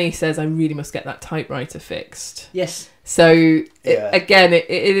 Because then he says, I really must get that typewriter fixed. Yes. So, Yeah. it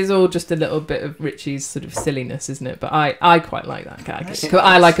is all just a little bit of Richie's sort of silliness, isn't it? But I quite like that gag. 'Cause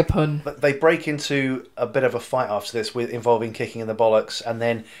I like a pun. But they break into a bit of a fight after this, with involving kicking in the bollocks, and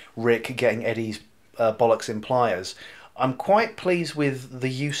then Rick getting Eddie's bollocks in pliers. I'm quite pleased with the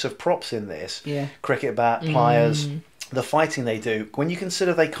use of props in this. Yeah. Cricket bat, pliers, the fighting they do. When you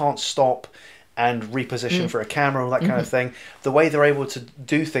consider they can't stop and reposition for a camera, all that kind of thing, the way they're able to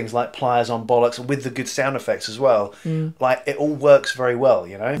do things like pliers on bollocks with the good sound effects as well, like it all works very well,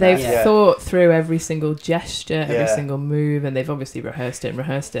 you know? They've Yeah. thought through every single gesture, every Yeah. single move, and they've obviously rehearsed it.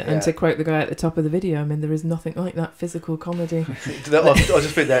 Yeah. And to quote the guy at the top of the video, I mean, there is nothing like that physical comedy. I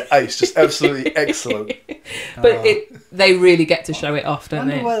just think they're ace, just absolutely excellent. But they really get to show it off, I don't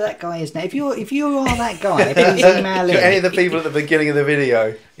wonder they? where that guy is now. If you are that guy, please email To any in. of the people at the beginning of the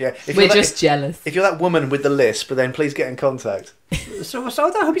video, yeah. If We're you're just jealous. if you're that woman with the lisp, then please get in contact. So I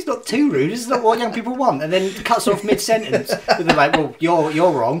don't hope he's not too rude. This is not what young people want. And then cuts off mid-sentence. And they're like, well,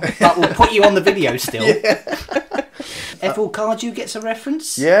 you're wrong, but we'll put you on the video still. Ethel Cardew gets a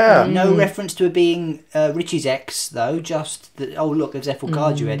reference. Yeah. No reference to her being Richie's ex, though. Just that, oh, look, there's Ethel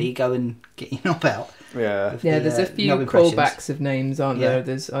Cardew, Eddie. Go and get your knob out. Yeah. Yeah, The, there's a few no impressions. callbacks of names, aren't Yeah. there?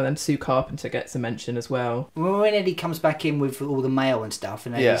 There's and Sue Carpenter gets a mention as well. When Eddie comes back in with all the mail and stuff,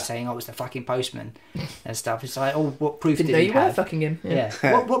 and Eddie's Yeah. saying, oh, it's the fucking postman and stuff, it's like, oh, what proof Didn't did know he you were have? fucking him. Yeah.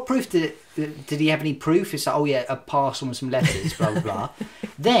 what proof did he have any proof? It's like, oh yeah, a parcel and some letters, blah blah blah.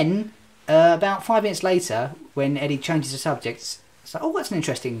 Then about 5 minutes later, when Eddie changes the subject, It's like, oh, that's an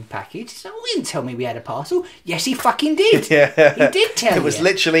interesting package. He's like, oh, he didn't tell me we had a parcel. Yes, he fucking did. Yeah. He did tell It was you.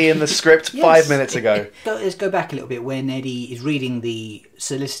 literally in the script Yes. 5 minutes ago. Let's go back a little bit when Eddie is reading the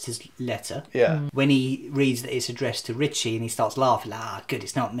solicitor's letter. Yeah. When he reads that it's addressed to Richie and he starts laughing, like, ah, good,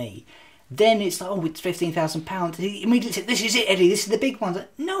 it's not me. Then it's like, oh, it's £15,000. He immediately said, this is it, Eddie, this is the big one. Like,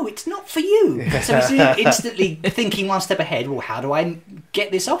 no, it's not for you. So he's instantly thinking one step ahead, well, how do I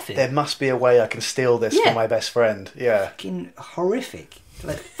get this off him? There must be a way I can steal this from my best friend. Yeah. Fucking horrific.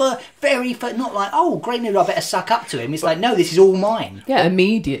 Like, not like, oh, great news, I better suck up to him. It's like, no, this is all mine. Yeah,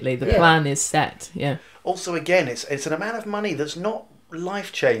 immediately the plan is set. Yeah. Also, again, it's an amount of money that's not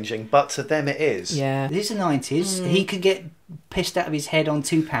life-changing, but to them it is. Yeah. This is the 90s. He could get pissed out of his head on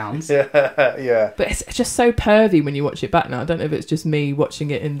 £2. Yeah. But it's just so pervy when you watch it back now. I don't know if it's just me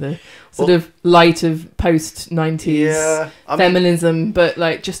watching it in the sort of light of post-90s feminism, but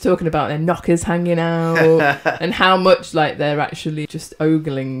like just talking about their knockers hanging out and how much like they're actually just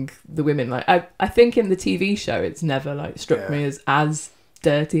ogling the women. Like I think in the TV show it's never like struck me as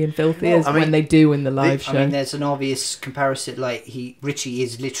dirty and filthy as when they do in the live show. I mean, there's an obvious comparison. Like Richie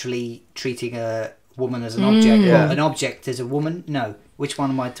is literally treating a woman as an object. An object as a woman. No, which one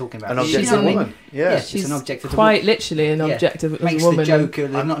am I talking about? An object as a woman. Yeah, she's an object as a quite woman. literally an object as a woman. Makes the joke.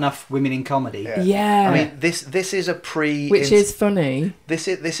 There's not enough women in comedy. Yeah. I mean, this is a which is funny. This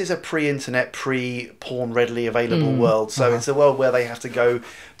is a pre-internet, pre-porn readily available world. So it's a world where they have to go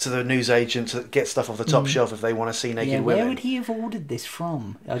to the newsagent to get stuff off the top shelf if they want to see naked women. Where would he have ordered this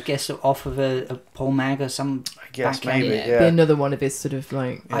from? I guess off of a porn mag or some. I guess back end. maybe. Be another one of his sort of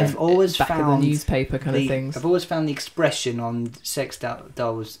like I've always back found of the newspaper kind of things. I've always found the expression on sex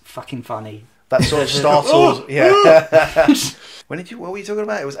dolls fucking funny. That sort of startled. Yeah. What were you talking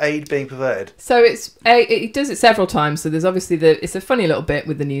about? It was Ade being perverted. So it does it several times. So there's obviously it's a funny little bit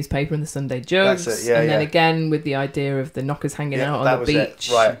with the newspaper and the Sunday Jugs. That's it, yeah, and then again with the idea of the knockers hanging out on the beach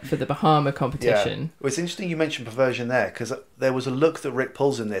for the Bahama competition. Yeah. Well, it's interesting you mentioned perversion there, because there was a look that Rick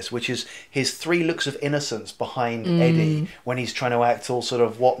pulls in this, which is his 3 looks of innocence behind Eddie when he's trying to act all sort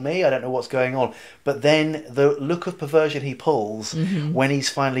of, what, me? I don't know what's going on. But then the look of perversion he pulls when he's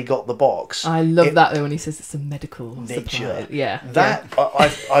finally got the box. I love that though when he says it's a medical nature. Supply. Yeah.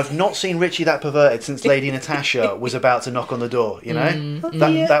 I've not seen Richie that perverted since Lady Natasha was about to knock on the door, you know?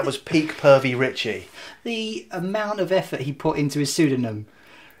 That was peak pervy Richie. The amount of effort he put into his pseudonym.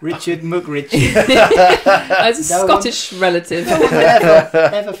 Richard McRitchie. As a Scottish relative. No one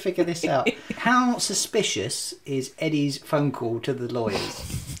ever figure this out. How suspicious is Eddie's phone call to the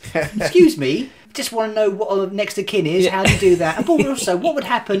lawyers? Excuse me, just want to know what a next of kin is. How do you do that? And also, what would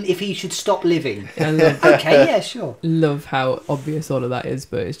happen if he should stop living? Okay, yeah, sure. Love how obvious all of that is,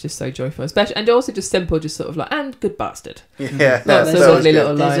 but it's just so joyful, especially, and also just simple, just sort of like, and good bastard. Yeah, lots of lovely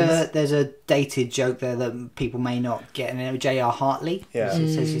little lines. There's a dated joke there that people may not get. And J.R. Hartley, it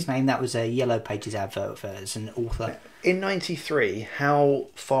says his name. That was a Yellow Pages advert as an author. In '93, how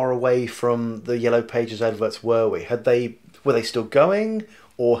far away from the Yellow Pages adverts were we? Were they still going?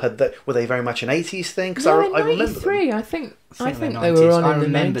 Or were they very much an 80s thing? Because I remember them. I think they were on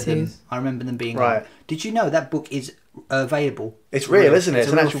in the 90s. I remember them being on. Did you know that book is available? It's real, isn't it?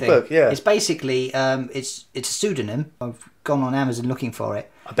 It's an actual book, yeah. It's basically, it's a pseudonym. I've gone on Amazon looking for it.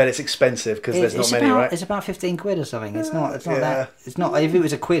 I bet it's expensive because there's not many, right? It's about 15 quid or something. It's not that. It's not. If it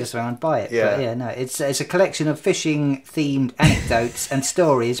was a quid or something, I'd buy it. Yeah. But no. It's a collection of fishing-themed anecdotes and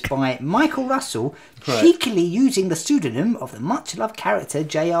stories by Michael Russell, cheekily using the pseudonym of the much-loved character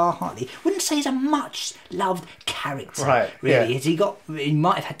J.R. Hartley. Wouldn't say he's a much-loved character. Right. Really, has he got? He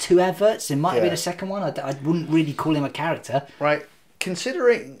might have had 2 adverts. There might have been a second one. I wouldn't really call him a character. Right.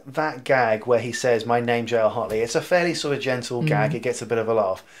 Considering that gag where he says, my name J.R. Hartley, it's a fairly sort of gentle gag. It gets a bit of a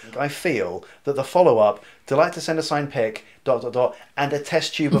laugh. I feel that the follow-up, delight to send a signed pic, ... and a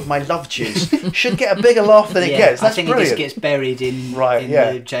test tube of my love juice should get a bigger laugh than it gets. That's brilliant. It just gets buried in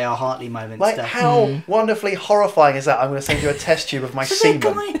the J.R. Hartley moment. Like, how wonderfully horrifying is that? I'm going to send you a test tube of my semen.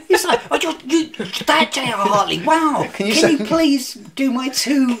 It's like, that J.R. Hartley, wow. Can you please do my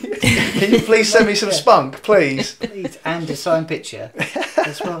 2... Can you please send me some spunk, please? Please, and a signed picture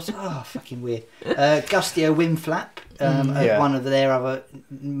as well. Fucking weird. Gustio Wimflap. One of their other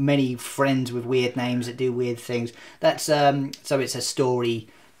many friends with weird names that do weird things. That's so it's a story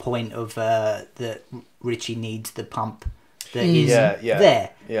point of that Richie needs the pump that is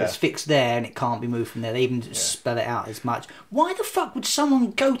there. It's fixed there and it can't be moved from there. They even spell it out as much. Why the fuck would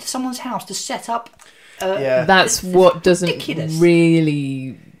someone go to someone's house to set up? That's what doesn't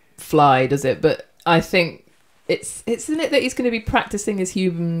really fly, does it? But I think it's in it that he's going to be practicing his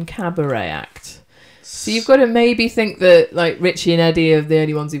human cabaret act. So you've got to maybe think that like Richie and Eddie are the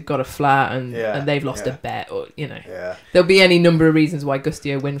only ones who've got a flat and they've lost a bet, or there'll be any number of reasons why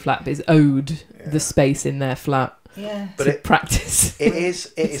Gustio Windflap is owed the space in their flat. Yeah, but practice.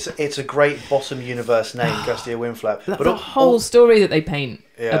 It's a great bottom universe name, Gustio Windflap. But the whole story that they paint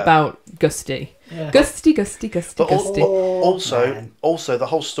about Gusty. Yeah. Gusty. Also, the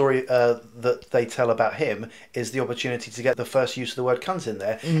whole story that they tell about him is the opportunity to get the first use of the word cunt in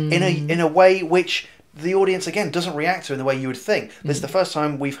there in a way which the audience again doesn't react to in the way you would think. This is the first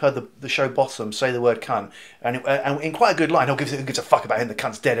time we've heard the show Bottom say the word cunt, and in quite a good line. Who gives a fuck about him? The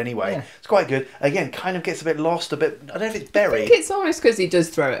cunt's dead anyway. Yeah. It's quite good. Again, kind of gets a bit lost, a bit. I don't know if it's buried. I think it's almost because he does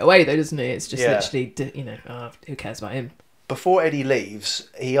throw it away, though, doesn't he? It's just literally, who cares about him? Before Eddie leaves,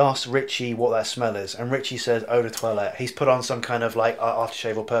 he asks Richie what that smell is, and Richie says eau de toilette. He's put on some kind of like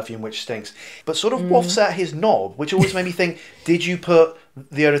aftershave or perfume which stinks, but sort of wafts at his knob, which always made me think, did you put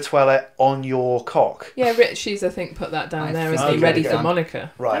the eau de toilette on your cock? Yeah, Richie's, I think, put that down there as ready for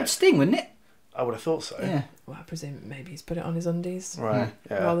Monica. Right. That would sting, wouldn't it? I would have thought so. Yeah. Well, I presume maybe he's put it on his undies. Right.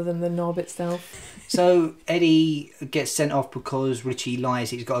 Yeah. Rather than the knob itself. So Eddie gets sent off because Richie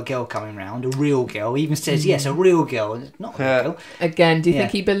lies he's got a girl coming round, a real girl. He even says, yes, a real girl. And it's not a real girl. Again, do you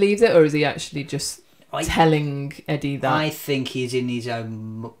think he believes it, or is he actually just telling Eddie that? I think he's in his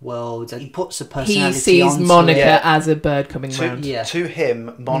own world. He puts a personality. He sees Monica as a bird coming round. To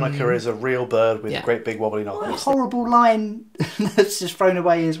him, Monica is a real bird with great big wobbly knob. What a horrible line that's just thrown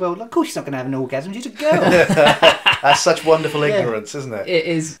away as well. Of course she's not going to have an orgasm. She's a girl. That's such wonderful ignorance, isn't it? It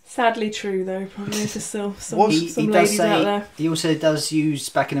is sadly true, though. Probably for some ladies out there. He also does use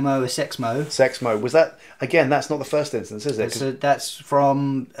back in a mo a sex mo. Sex mo. Was that again? That's not the first instance, is it? So that's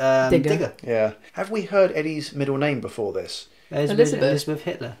from Digger. Yeah. Have we heard Eddie's middle name before this? Elizabeth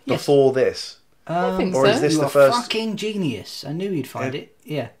Hitler. Before this? I think or so. Is this you the are first? Fucking genius. I knew you'd find it.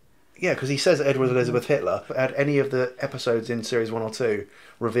 Yeah. Yeah, because he says Edward Elizabeth Hitler. Had any of the episodes in series 1 or 2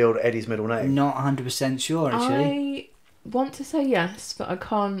 revealed Eddie's middle name? Not 100% sure, actually. I want to say yes, but I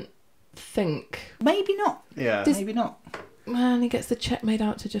can't think. Maybe not. Yeah. Maybe not. Man, he gets the check made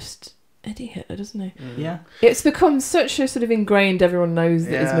out to just Eddie Hitler, doesn't he? Yeah. It's become such a sort of ingrained. Everyone knows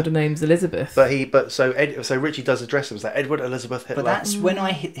that his middle name's Elizabeth. So Richie does address him as that Edward Elizabeth Hitler. But that's when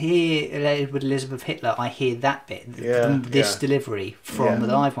I hear Edward Elizabeth Hitler, I hear that bit, this delivery from the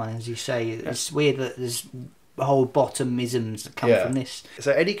live one, as you say. It's weird that there's whole bottomisms that come from this.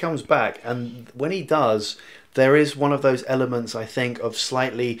 So Eddie comes back, and when he does, there is one of those elements, I think, of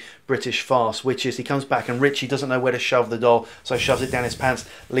slightly British farce, which is he comes back and Richie doesn't know where to shove the doll, so shoves it down his pants,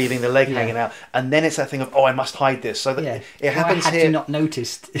 leaving the leg hanging out. And then it's that thing of, I must hide this. So that it happens here. I had not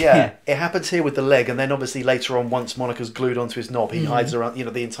noticed. It happens here with the leg, and then obviously later on, once Monica's glued onto his knob, he hides around,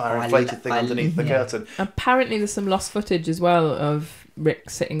 the entire inflated thing underneath the curtain. Apparently, there's some lost footage as well of Rick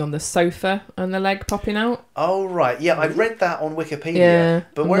sitting on the sofa and the leg popping out. Oh right, yeah, I read that on Wikipedia.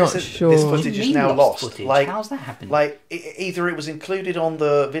 But where is it? Sure. This footage is now lost. Footage? How's that happening? Like either it was included on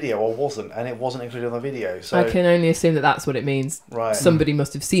the video or wasn't, and it wasn't included on the video. So I can only assume that that's what it means. Right. Somebody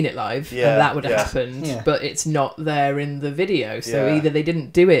must have seen it live, and that would have happened. But it's not there in the video, so either they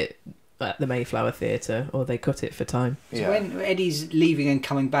didn't do it at the Mayflower Theatre or they cut it for time. So when Eddie's leaving and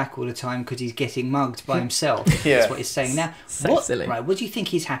coming back all the time because he's getting mugged by himself, that's what he's saying now. Silly. Right, what do you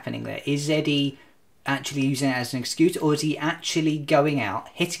think is happening there? Is Eddie actually using it as an excuse, or is he actually going out,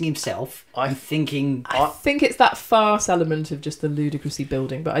 hitting himself and thinking... I think it's that farce element of just the ludicrousy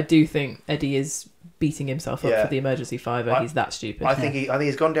building, but I do think Eddie is beating himself up for the emergency fiver. He's that stupid. I think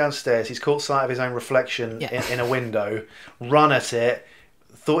he's gone downstairs, he's caught sight of his own reflection in a window, run at it,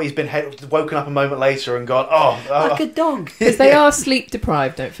 thought he's been woken up a moment later and gone, like a dog. Because they are sleep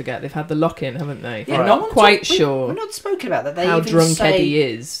deprived, don't forget. They've had the lock-in, haven't they? Yeah, We're not quite sure. We're not spoken about that. They how even drunk say, Eddie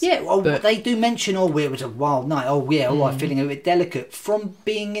is. Yeah, well, they do mention, it was a wild night. I'm feeling a bit delicate from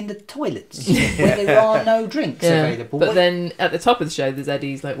being in the toilets where there are no drinks available. But then at the top of the show, there's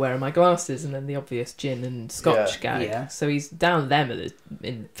Eddie's like, where are my glasses? And then the obvious gin and scotch gag. Yeah. So he's down them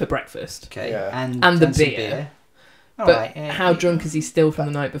for breakfast. Okay. Yeah. And the beer. But right, how drunk is he still from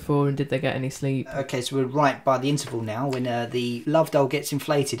the night before, and did they get any sleep? Okay, so we're right by the interval now when the love doll gets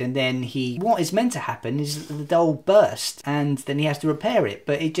inflated, and then what is meant to happen is the doll bursts, and then he has to repair it,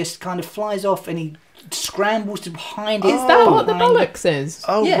 but it just kind of flies off, and he scrambles to behind it. Is that what the bollocks is?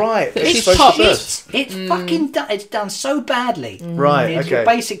 Oh, right. It's popped. It's fucking done. It's done so badly. Right, okay.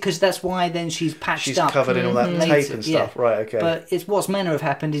 Basic, because that's why then she's patched up. She's covered in all that tape and stuff. Right, okay. But what's meant to have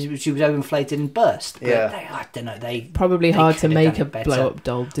happened is she was overinflated and burst. But I don't know. Probably hard to make a blow-up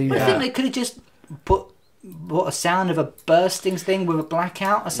doll do that. I think they could have just put a sound of a bursting thing with a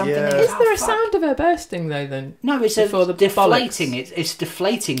blackout or something. Yeah. Is there a sound of her bursting though? Then no, it's before the deflating. bollocks? It's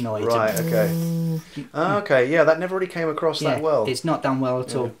deflating noise. Right. Okay. Okay. Yeah, that never really came across that well. It's not done well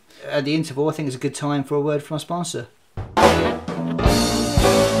at all. At the interval, I think it's a good time for a word from our sponsor.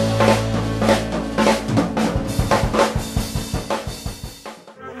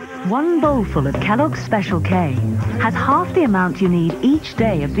 One bowlful of Kellogg's Special K has half the amount you need each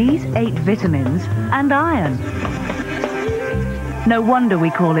day of these 8 vitamins and iron. No wonder we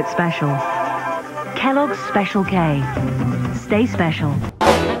call it special. Kellogg's Special K. Stay special.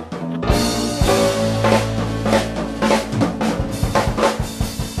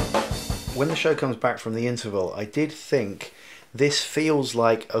 When the show comes back from the interval, I did think this feels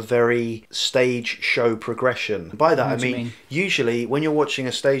like a very stage show progression. By that I mean usually when you're watching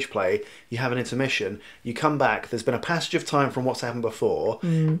a stage play, you have an intermission, you come back, there's been a passage of time from what's happened before,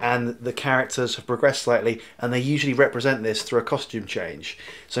 and the characters have progressed slightly, and they usually represent this through a costume change.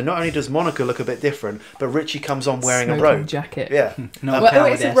 So not only does Monica look a bit different, but Richie comes on wearing a robe. Jacket. Yeah. Well,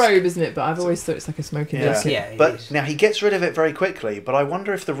 it's a robe, isn't it? But I've always thought it's like a smoking jacket. Yeah, but now he gets rid of it very quickly, but I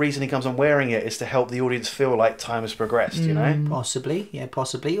wonder if the reason he comes on wearing it is to help the audience feel like time has progressed, you know? Possibly, yeah,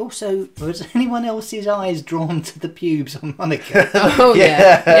 possibly. Also, was anyone else's eyes drawn to the pubes on Monica? Oh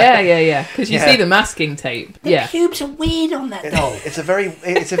yeah. Because you see the masking tape. The pubes are weird on that doll. It's a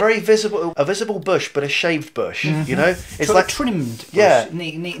very visible bush, but a shaved bush. You know, it's like trimmed. Bush,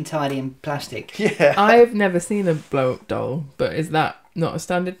 neat and tidy in plastic. Yeah. I've never seen a blow up doll, but is that not a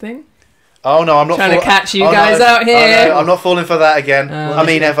standard thing? Oh no, I'm not trying to catch you guys out here. No, I'm not falling for that again. I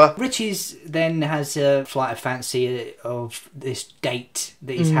mean, ever. Richie's then has a flight of fancy of this date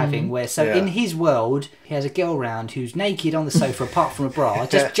that he's having, where in his world he has a girl round who's naked on the sofa apart from a bra,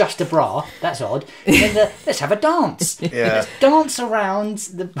 just a bra. That's odd. And then let's have a dance. Yeah. Dance around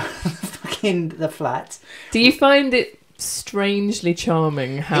the flat. Do you find it strangely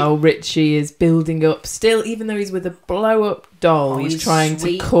charming how Richie is building up still, even though he's with a blow up doll, he's trying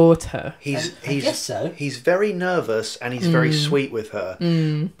to court her? I guess so. He's very nervous and he's very sweet with her,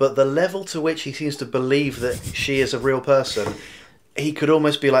 but the level to which he seems to believe that she is a real person, he could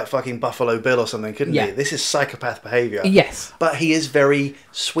almost be like fucking Buffalo Bill or something, couldn't he? This is psychopath behaviour. Yes. But he is very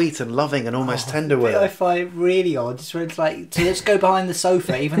sweet and loving and almost tender with her. I find really odd. It's where it's like, so let's go behind the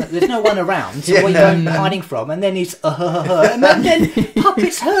sofa, even though there's no one around. So what are you hiding from? And then he's and then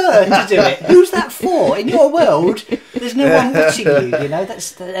puppets her to do it. Who's that for? In your world, there's no one watching you. You know.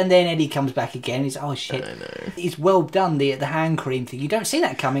 And then Eddie comes back again. He's shit. I know. It's well done. The hand cream thing. You don't see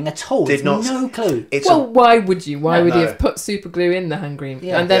that coming at all. No clue. Why would you? Why would you have put super glue in the hand cream?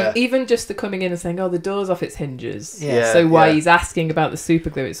 Yeah. And then even just the coming in and saying, the door's off its hinges. Yeah. So why he's asking about the super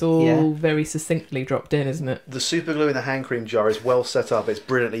glue? It's all very succinctly dropped in, isn't it? The super glue in the hand cream jar is well set up. It's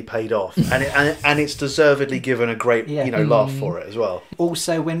brilliantly paid off, and it's deservedly given a great laugh for it as well.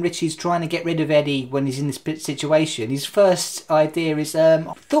 Also, when Richie's trying to get rid of Eddie when he's in this situation, his first idea is,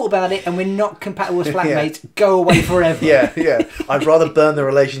 thought about it and we're not compatible as flatmates, go away forever. Yeah. I'd rather burn the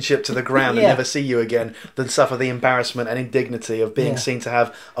relationship to the ground and never see you again than suffer the embarrassment and indignity of being seen to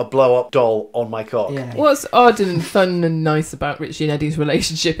have a blow-up doll on my cock. Yeah. What's odd and fun and nice about Richie and Eddie's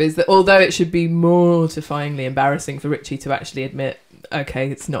relationship is that although it should be mortifyingly embarrassing for Richie to actually admit,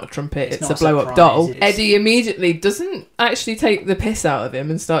 okay, it's not a trumpet, it's a blow-up doll, Eddie immediately doesn't actually take the piss out of him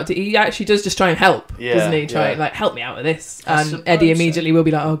and he actually does just try and help, doesn't he? Help me out with this. And Eddie immediately will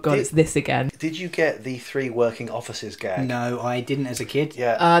be like, oh god, it's this again. Did you get the 3 working offices gag? No, I didn't as a kid.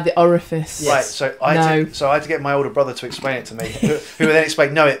 Yeah. The orifice. Right, so I had to get my older brother to explain it to me, who then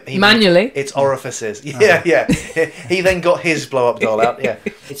explained, manually. It's orifices. Yeah. He then got his blow-up doll out,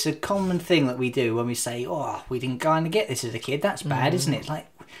 It's a common thing that we do when we say, we didn't kind of get this as a kid, that's bad, isn't it? It's like,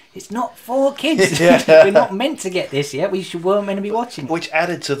 it's not for kids. We're not meant to get this yet. We weren't meant to be watching. Which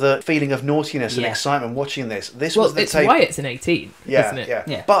added to the feeling of naughtiness and excitement watching this. This well, was the it's why it's an 18, isn't it?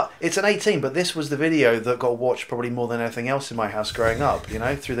 Yeah. But it's an 18, but this was the video that got watched probably more than anything else in my house growing up,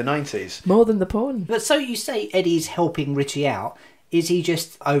 through the 90s. More than the porn. But so you say Eddie's helping Richie out. Is he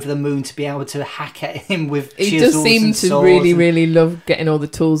just over the moon to be able to hack at him with chisels? He does seem to really, really love getting all the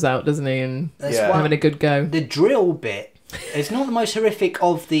tools out, doesn't he? And having a good go. The drill bit, it's not the most horrific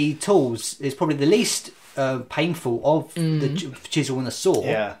of the tools. It's probably the least painful of the chisel and the saw.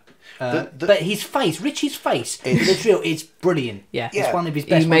 Yeah. But his face, Richie's face, the drill is brilliant. Yeah. It's one of his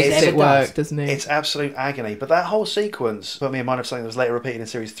best he ones makes ever it work, does. doesn't he? It's absolute agony. But that whole sequence put me in mind of something that was later repeated in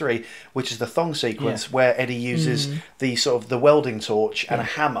Series 3, which is the thong sequence, where Eddie uses the welding torch and a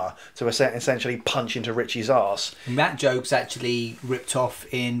hammer to essentially punch into Richie's arse. And that joke's actually ripped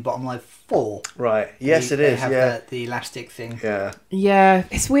off in Bottom Line 4. Right. Yes, it They is. have Yeah. the elastic thing. Yeah. Yeah,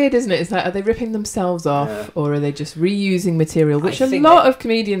 it's weird, isn't it? It's like, are they ripping themselves off, Yeah. or are they just reusing material, which I a think lot of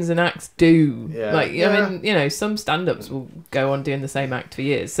comedians and acts do. Yeah. Like, Yeah. I mean, you know, some stand-ups will go on doing the same act for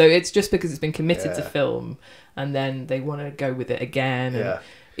years. So it's just because it's been committed to Yeah. film, and then they want to go with it again. And Yeah.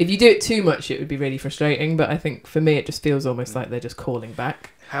 if you do it too much, it would be really frustrating. But I think for me, it just feels almost like they're just calling back.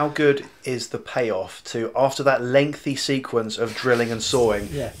 How good is the payoff to, after that lengthy sequence of drilling and sawing,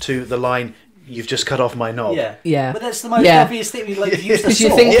 Yeah. to the line, "You've just cut off my knob"? Yeah. Yeah. But that's the most Yeah. obvious thing. Like, you use the 'Cause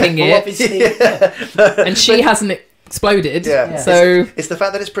you're saw. thinking well, it. obviously, yeah. And she hasn't exploded. Yeah. So It's the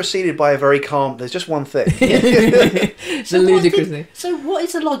fact that it's preceded by a very calm. There's just one thing. the ludicrousy. So what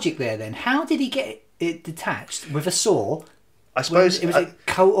is the logic there then? How did he get it detached with a saw? I suppose it was a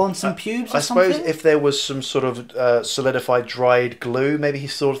coat on some pubes or I suppose something? if there was some sort of solidified dried glue, maybe he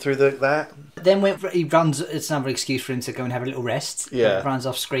sawed through that. Then when he runs, it's another excuse for him to go and have a little rest. Yeah. He runs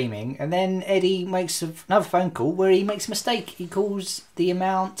off screaming. And then Eddie makes another phone call where he makes a mistake. He calls the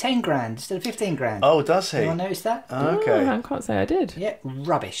amount 10 grand instead of 15 grand. Oh, does he? Anyone notice that? Okay. Oh, I can't say I did. Yeah,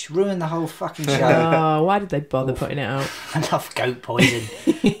 rubbish. Ruin the whole fucking show. Oh, why did they bother putting it out? I love goat poison.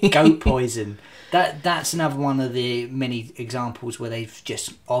 Goat poison. That's another one of the many examples where they've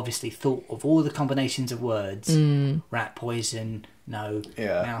just obviously thought of all the combinations of words. Rat poison, no.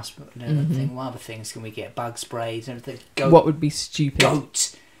 Yeah. Mouse, no, thing. What other things can we get? Bug sprays and everything. Goat. What would be stupid?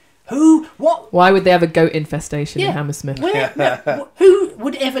 Goat. Who? What? Why would they have a goat infestation in Yeah. Hammersmith? Who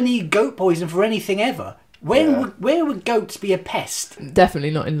would ever need goat poison for anything ever? Where would goats be a pest?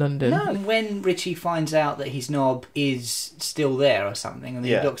 Definitely not in London. No. When Richie finds out that his knob is still there or something, and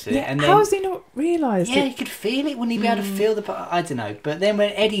then Yeah. he looks at it, Yeah, and then how has he not realised yeah, it? he could feel it. Wouldn't he be able to feel the? I don't know. But then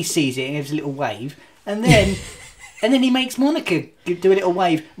when Eddie sees it and gives a little wave, and then and then he makes Monica do a little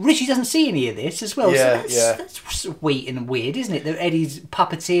wave. Richie doesn't see any of this as well. Yeah, So that's sweet and weird, isn't it? That Eddie's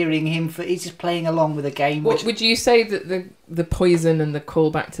puppeteering him for. He's just playing along with a game. What, would you say that the poison and the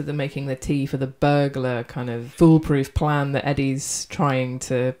callback to the making the tea for the burglar kind of foolproof plan that Eddie's trying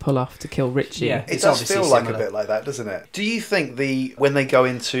to pull off to kill Richie? Yeah. It It's does obviously feel like a similar. bit like that, doesn't it? Do you think when they go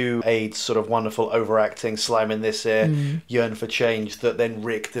into a sort of wonderful overacting, slime in this ear, yearn for change, that then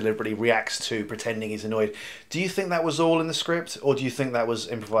Rick deliberately reacts to, pretending he's annoyed? Do you think that was all in the script, or do you think that was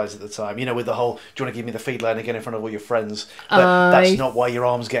improvised at the time? You know, with the whole, do you want to give me the feed line again in front of all your friends? That's not why your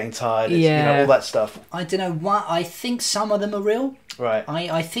arm's getting tired. It's, you know, all that stuff. I don't know what. I think some of them are real. Right.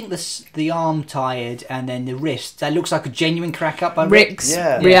 I think the arm tired and then the wrist. That looks like a genuine crack up by Rick. Rick's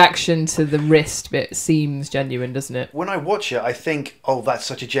Yeah. reaction to the wrist bit seems genuine, doesn't it? When I watch it, I think, oh, that's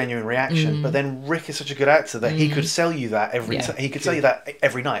such a genuine reaction. But then Rick is such a good actor that he could sell you that he could sell you that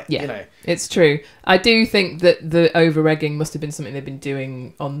every night. Yeah, You know. it's true. I do think that the over-egging must have been something they've been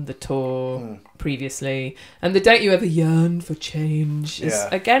doing on the tour previously. And the "Don't You Ever Yearn for Change" is,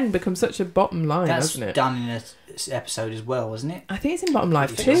 again, become such a bottom line, That's hasn't it? done in this episode as well, wasn't it? I think it's in Bottom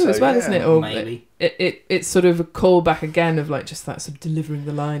Life Pretty too, sure as so, well, yeah. isn't it? Or Maybe. It's sort of a callback again of like just that sort of delivering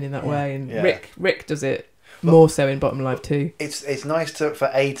the line in that way. And Yeah. Rick does it more so in Bottom Life too. It's nice for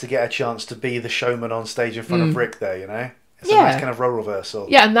Ade to get a chance to be the showman on stage in front of Rick there, you know? It's a Yeah. nice kind of role reversal.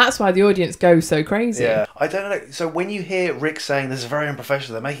 Yeah, and that's why the audience goes so crazy. Yeah, I don't know. So when you hear Rick saying this is very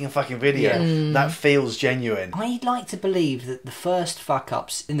unprofessional, they're making a fucking video, that feels genuine. I'd like to believe that the first fuck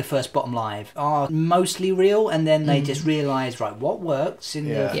ups in the first Bottom Live are mostly real, and then they just realise, right, what works in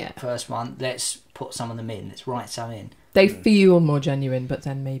the first one, let's put some of them in, let's write some in. They feel more genuine, but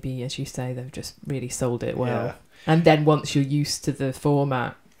then maybe, as you say, they've just really sold it well. Yeah. And then once you're used to the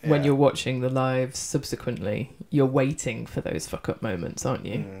format, when Yeah. you're watching the lives subsequently, you're waiting for those fuck-up moments, aren't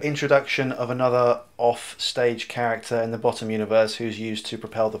you? Introduction of another off-stage character in the Bottom universe who's used to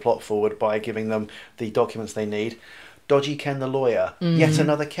propel the plot forward by giving them the documents they need. Dodgy Ken the lawyer. Yet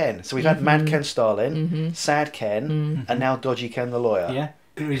another Ken. So we've had Mad Ken Starlin, Sad Ken, and now Dodgy Ken the lawyer. Yeah.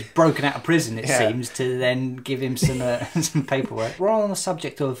 He's broken out of prison, it seems, to then give him some some paperwork. We're on the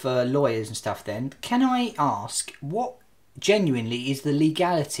subject of lawyers and stuff then. Can I ask, what genuinely is the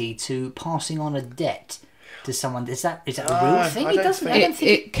legality to passing on a debt to someone? Is that a real thing? I don't think-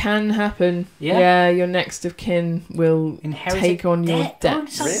 It can happen. Yeah? Your next of kin will Inherit take on your debt. debt.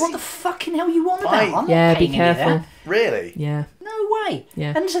 It's like, Really? what the fucking hell you on about? Why? I'm not Yeah, be paying any of careful. that. Really? Yeah. No way. Yeah.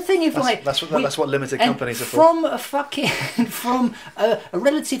 And it's the thing, if That's what limited and companies are for. from a fucking from a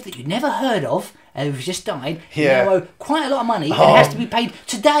relative that you never heard of who's just died, you Yeah. now owe quite a lot of money and it has to be paid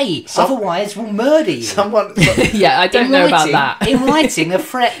today. Otherwise, we'll murder you. Yeah, I don't know about that. In writing, a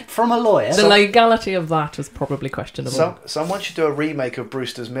threat from a lawyer. The legality of that is probably questionable. Someone should do a remake of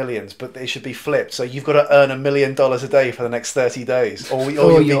Brewster's Millions, but it should be flipped. So you've got to earn $1 million a day for the next 30 days, or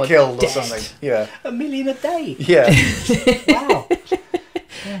you'll be you're killed dead. or something. Yeah. $1 million a day. Yeah. Wow.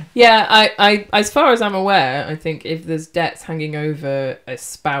 Yeah, I as far as I'm aware, I think if there's debts hanging over a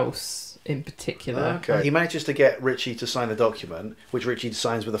spouse in particular. Okay. He manages to get Richie to sign the document, which Richie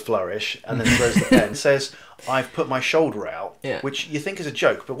signs with a flourish, and then throws the pen. Says, "I've put my shoulder out," which you think is a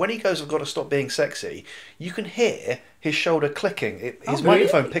joke, but when he goes, "I've got to stop being sexy," you can hear his shoulder clicking. His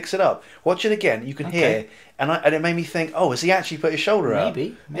microphone picks it up. Watch it again. You can hear, and it made me think, oh, has he actually put his shoulder out?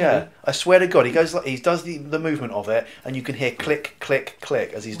 Maybe. Yeah, I swear to God, he goes like he does the movement of it, and you can hear click, click,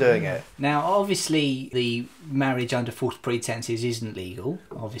 click as he's doing it. Now, obviously, the marriage under false pretenses isn't legal,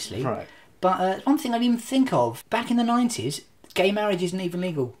 obviously. Right. But one thing I didn't even think of, back in the 90s, gay marriage isn't even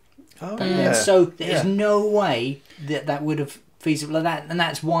legal. Oh, And so there's no way that would have feasible like that, and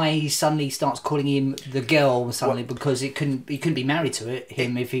that's why he suddenly starts calling him the girl suddenly, because he couldn't be married to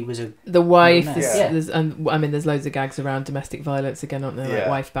him if he was the wife. there's Loads of gags around domestic violence again, aren't there? Like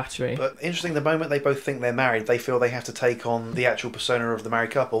wife battery. But interesting, the moment they both think they're married, they feel they have to take on the actual persona of the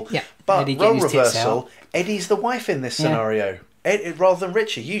married couple. Yeah. But Eddie role getting his tits reversal, out. Eddie's the wife in this scenario. Rather than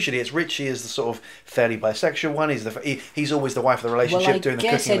Richie. Usually it's Richie is the sort of fairly bisexual one. He's always the wife of the relationship, doing the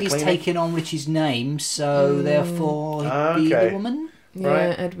cooking and the cleaning. I guess Eddie's taken on Richie's name, so therefore he'd be the woman. Yeah,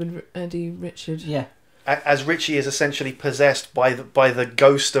 right. Edward, Eddie, Richard. Yeah. As Richie is essentially possessed by the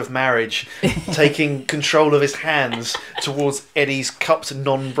ghost of marriage, taking control of his hands towards Eddie's cupped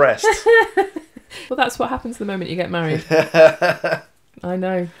non-breasts. Well, that's what happens the moment you get married. I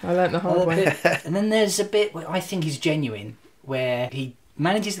know. I learnt the hard way. And then there's a bit where I think is genuine, where he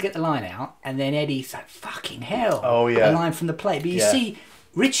manages to get the line out, and then Eddie's like, "Fucking hell!" Oh yeah, the line from the play. But you see,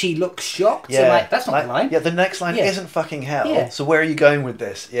 Richie looks shocked. Yeah, like, that's not the line. Yeah, the next line isn't fucking hell. Yeah. So where are you going with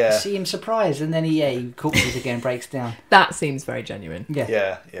this? Yeah. You see him surprised, and then he corpses again, breaks down. That seems very genuine.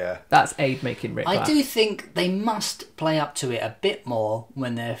 Yeah. That's Ade making Rick laugh. I do think they must play up to it a bit more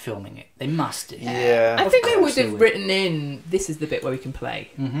when they're filming it. They must do. Yeah. I think they would have written in, this is the bit where we can play.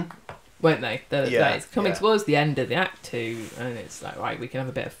 Mm-hmm. Weren't they? It's coming towards the end of the act 2, and it's like, right, we can have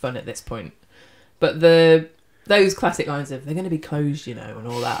a bit of fun at this point. But those classic lines of, they're going to be closed, and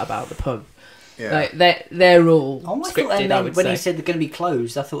all that about the pub. Yeah. Like, they're all scripted, I would when say. he said they're going to be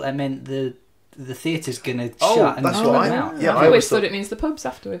closed, I thought that meant the theatre's going to shut and that's throw what them out. Yeah, I always thought it means the pubs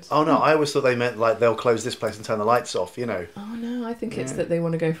afterwards. Oh no, I always thought they meant like they'll close this place and turn the lights off, Oh no, I think it's that they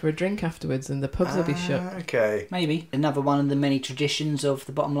want to go for a drink afterwards and the pubs will be shut. Okay. Maybe. Another one of the many traditions of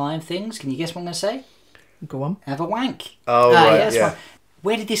the bottom line things. Can you guess what I'm going to say? Go on. Have a wank. Oh, right, Right.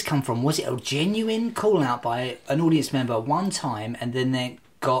 Where did this come from? Was it a genuine call out by an audience member one time and then they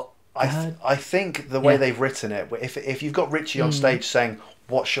got... I think the way they've written it, if you've got Richie on stage saying,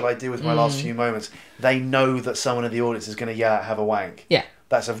 "What shall I do with my last few moments?" they know that someone in the audience is going to yell out, "Have a wank." Yeah.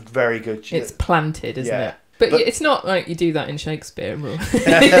 That's a very good... It's planted, isn't it? But it's not like you do that in Shakespeare or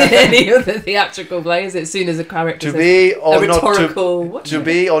any other theatrical plays. As soon as a character to be or a rhetorical... not to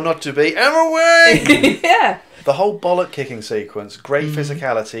be or not to be, "Have a wank!" Yeah. The whole bollock kicking sequence, great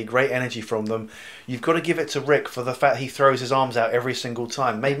physicality, great energy from them. You've got to give it to Rick for the fact he throws his arms out every single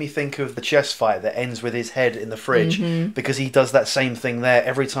time. Made me think of the chess fight that ends with his head in the fridge, because he does that same thing there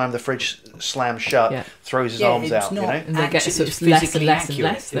every time the fridge slams shut. Throws his arms out. And they get sort of less and less and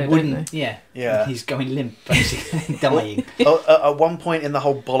less. Though, don't they? Yeah. He's going limp, basically, dying. At one point in the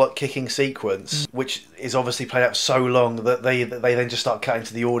whole bollock kicking sequence, which is obviously played out so long that they then just start cutting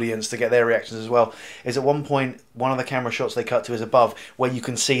to the audience to get their reactions as well, is at one point one of the camera shots they cut to is above, where you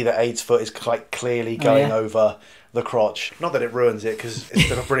can see that Ade's foot is quite clearly going over the crotch. Not that it ruins it, because it's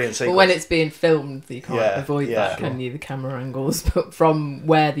been a brilliant sequence. But when it's being filmed, you can't avoid that, can you? The camera angles, but from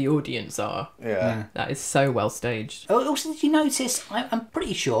where the audience are, that is so well staged. Also, did you notice? I'm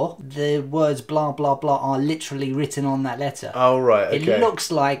pretty sure the words "blah blah blah" are literally written on that letter. Oh right, okay. It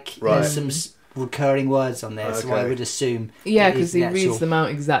looks like there's some recurring words on there, so I would assume. Yeah, because he reads them out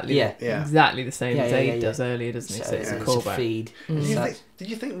exactly the same as Ade does earlier, doesn't he? So it's a callback. Feed. Did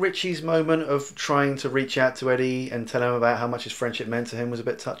you think Richie's moment of trying to reach out to Eddie and tell him about how much his friendship meant to him was a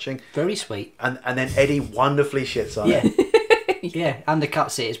bit touching? Very sweet. And then Eddie wonderfully shits on it.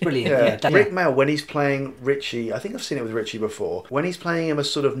 Undercuts it. It's brilliant. Rick Mel, when he's playing Richie, I think I've seen it with Richie before, when he's playing him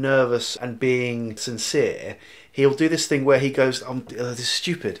as sort of nervous and being sincere, he'll do this thing where he goes, this is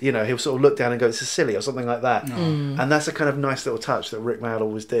stupid. He'll sort of look down and go, "This is silly," or something like that. And that's a kind of nice little touch that Rick Mel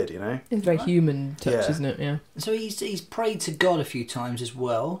always did, It's a very human touch, isn't it? Yeah. So he's prayed to God a few times as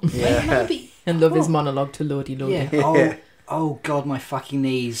well. Yeah. Maybe. And love his monologue to Lordy Lordy. Yeah. Oh God, my fucking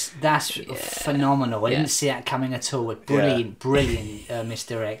knees! That's phenomenal. I didn't see that coming at all. Brilliant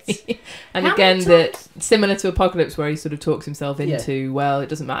misdirect. And again, that similar to Apocalypse, where he sort of talks himself into, well, it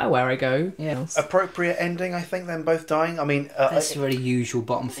doesn't matter where I go. Yeah. Appropriate ending, I think. Them both dying. I mean, that's a very usual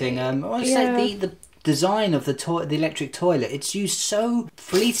bottom thing. I say design of the electric toilet, it's used so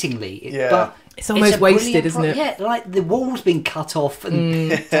fleetingly. Yeah. But It's almost wasted, isn't it? Yeah, like the wall's been cut off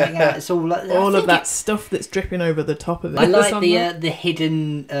and it's all like all of that stuff that's dripping over the top of it. I like the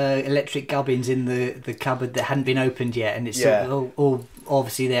hidden electric gubbins in the cupboard that hadn't been opened yet, and it's all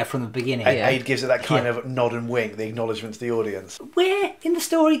obviously there from the beginning. And Ade gives it that kind of nod and wink, the acknowledgement to the audience. Where in the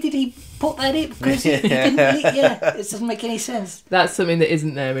story did he put that in? Because he didn't, it doesn't make any sense. That's something that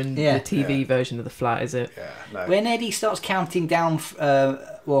isn't there in the TV version of the flat, is it? Yeah, no. When Eddie starts counting down,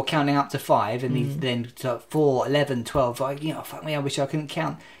 counting up to 5, and he's then 4, 11, 12, like, fuck me, I wish I couldn't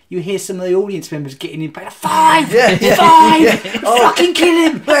count. You hear some of the audience members getting in, 5! 5! Fucking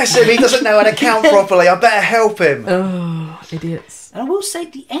kill him! Bless him, he doesn't know how to count properly, I better help him. Oh, idiots. And I will say,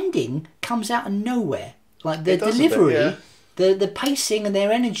 the ending comes out of nowhere. Like, the delivery, the pacing and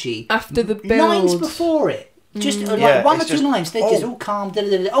their energy. After the build. Lines before it. Just like one or two lines, they're just all calm.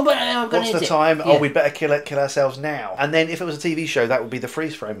 Oh, but I'm going to what's the time? Oh, we'd better kill ourselves now. And then if it was a TV show, that would be the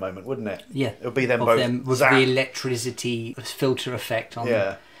freeze frame moment, wouldn't it? Yeah. It would be them both. With the electricity filter effect on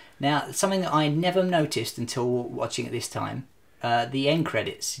them. Now, something that I never noticed until watching it this time, the end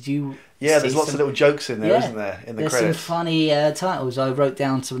credits. There's lots of little jokes in there, isn't there? In the credits. There's some funny titles. I wrote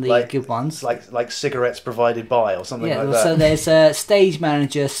down some of the good ones. Like cigarettes provided by or something like that. So there's a stage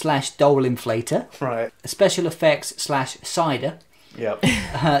manager / dole inflator. Right. Special effects / cider. Yep.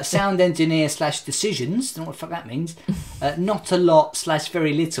 Sound engineer / decisions. Don't know what the fuck that means. Not a lot /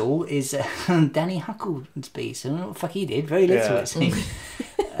 very little is Danny Hucklesby. So I don't know what the fuck he did. Very little, it seems.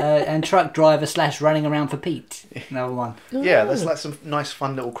 And truck driver / running around for Pete. Another one. Yeah, there's like some nice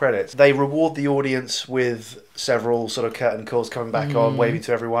fun little credits. They reward the audience with several sort of curtain calls coming back on, waving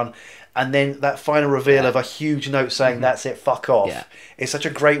to everyone. And then that final reveal of a huge note saying, that's it, fuck off. Yeah. It's such a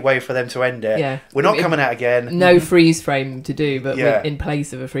great way for them to end it. Yeah. We're not coming out again. No freeze frame to do, but in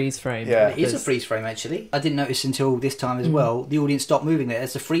place of a freeze frame. Yeah. It is a freeze frame, actually. I didn't notice until this time as well. The audience stopped moving there.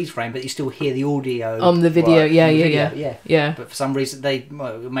 It's a freeze frame, but you still hear the audio. On the video, yeah. But for some reason,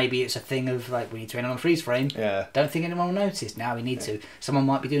 maybe it's a thing of, like, we need to end on a freeze frame. Yeah. Don't think anyone will notice. Now we need to. Someone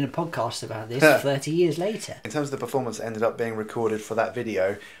might be doing a podcast about this 30 years later. In terms of the performance that ended up being recorded for that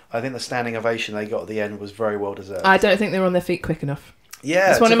video, I think the standing ovation they got at the end was very well deserved. I don't think they were on their feet quick enough.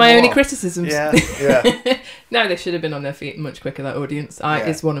 Yeah, it's one of my only criticisms. Yeah. No, they should have been on their feet much quicker, that audience.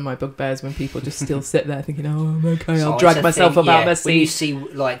 It's one of my bugbears when people just still sit there thinking, oh, I'm okay, I'll drag myself up out of their seat. When you see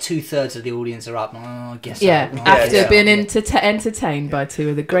like 2/3 of the audience are up, I guess after being entertained by two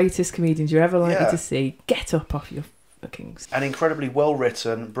of the greatest comedians you're ever likely to see, get up off your fucking... An incredibly well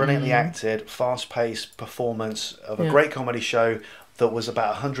written, brilliantly acted, fast-paced performance of a great comedy show that was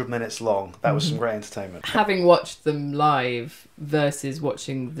about 100 minutes long. That was some great entertainment. Having watched them live versus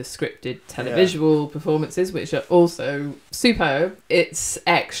watching the scripted televisual performances, which are also superb, it's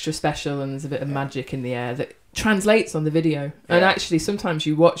extra special and there's a bit of magic in the air that translates on the video. And actually, sometimes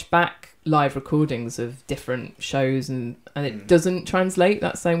you watch back live recordings of different shows and it doesn't translate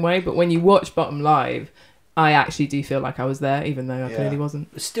that same way. But when you watch Bottom live, I actually do feel like I was there, even though I clearly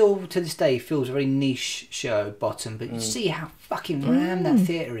wasn't. Still, to this day, feels a very niche show, Bottom, but you see how fucking rammed that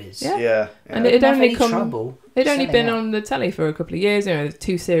theatre is. Yeah. And it'd only been on the telly for a couple of years,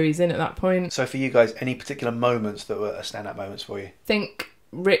 2 series in at that point. So for you guys, any particular moments that were standout moments for you? I think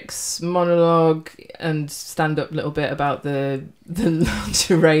Rick's monologue and stand-up little bit about the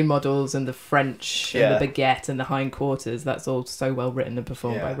lingerie models and the French and the baguette and the hindquarters, that's all so well written and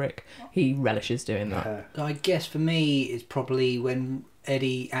performed by Rick. He relishes doing that. I guess for me it's probably when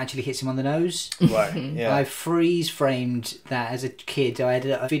Eddie actually hits him on the nose. Right, yeah. I freeze framed that as a kid. I had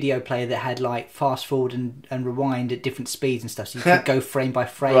a video player that had like fast forward and rewind at different speeds and stuff, so you could go frame by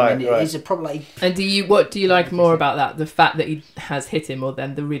frame. It is a probably. And what do you like more about that? The fact that he has hit him, or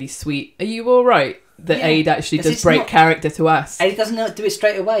then the really sweet? Are you all right? That Ade actually does break character to us. And he doesn't do it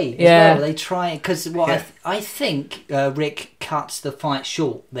straight away as well. They try, because I think Rick cuts the fight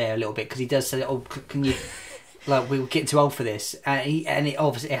short there a little bit, because he does say, "Oh, can you?" Like, we were getting too old for this, and it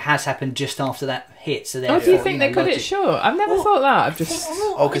obviously it has happened just after that hit. So do you think they cut it short? I've never thought that.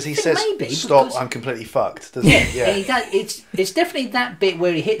 Because he says, "Stop! I'm completely fucked." Doesn't he? Yeah. It's definitely that bit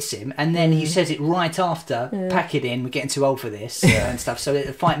where he hits him, and then he says it right after. Pack it in. We're getting too old for this and stuff. So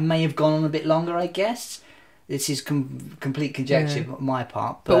the fight may have gone on a bit longer, I guess. This is complete conjecture on my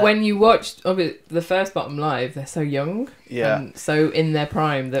part. But when you watched the first Bottom live, they're so young and so in their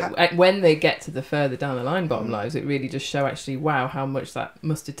prime that when they get to the further down the line Bottom lives, it really does show actually, wow, how much that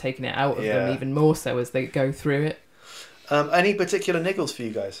must have taken it out of them, even more so as they go through it. Any particular niggles for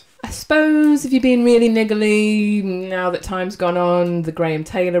you guys? I suppose if you're being really niggly, now that time's gone on, the Graham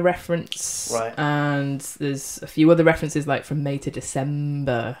Taylor reference. Right. And there's a few other references like from May to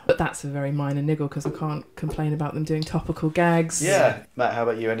December. But that's a very minor niggle because I can't complain about them doing topical gags. Yeah. Matt, how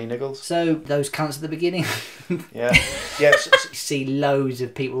about you? Any niggles? So, those cunts at the beginning. Yeah. Yes. You see loads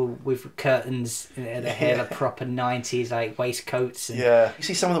of people with curtains in their hair, like proper 90s, like waistcoats. And... Yeah. You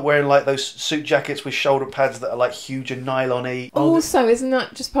see some of them wearing like those suit jackets with shoulder pads that are like huge and nylon-y. Also, isn't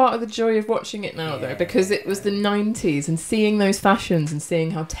that just part of the joy of watching it now, though? Because it was the 90s, and seeing those fashions and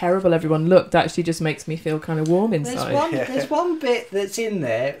seeing how terrible everyone looked actually just makes me feel kind of warm inside. There's one bit that's in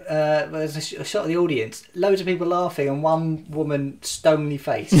there, there's a shot of the audience, loads of people laughing, and one woman stony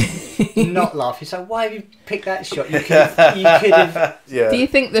faced, not laughing. So why have you picked that shot? You could have... Yeah. Do you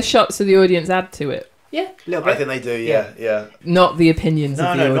think the shots of the audience add to it? Yeah, a little bit. I think they do, yeah. Not the opinions of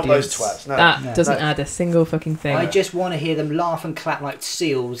the audience. No, not those twats. No. That doesn't add a single fucking thing. I just want to hear them laugh and clap like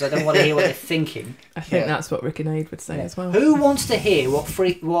seals. I don't want to hear what they're thinking. I think that's what Rik and Ade would say as well. Who wants to hear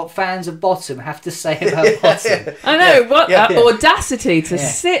what fans of Bottom have to say about Bottom? I know, that audacity to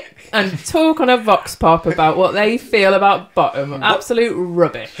sit and talk on a vox pop about what they feel about Bottom. Absolute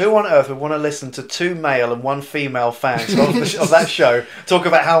rubbish. Who on earth would want to listen to 2 male and 1 female fans of that show talk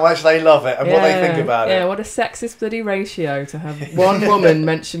about how much they love it and what they think about it? Yeah, what a sexist bloody ratio to have one woman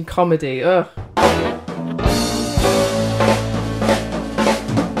mention comedy. Ugh.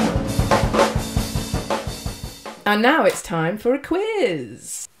 And now it's time for a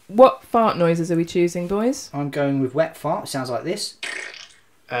quiz. What fart noises are we choosing, boys? I'm going with wet fart. Sounds like this.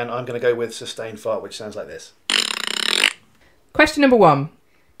 And I'm going to go with sustained fart, which sounds like this. Question number 1.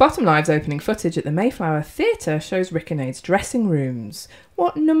 Bottom Live's opening footage at the Mayflower Theatre shows Rik and Ade's dressing rooms.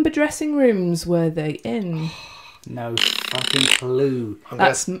 What number dressing rooms were they in? No fucking clue.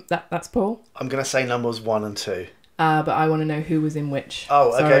 That's Paul. I'm going to say numbers 1 and 2. But I want to know who was in which. Oh,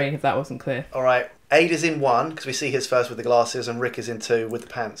 okay. Sorry if that wasn't clear. All right. Ade is in 1 because we see his first with the glasses, and Rik is in 2 with the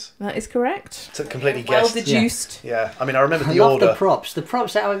pants. That is correct. So completely Well guessed. deduced. Yeah. I mean, I remember I the love order. the props. The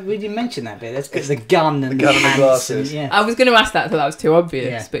props, we didn't mention that bit. That's good. The gun and the and glasses. And, I was going to ask that, I thought that was too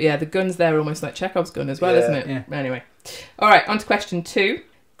obvious. Yeah. But yeah, the gun's there almost like Chekhov's gun as well, Yeah. isn't it? Yeah. Anyway. All right, on to question 2.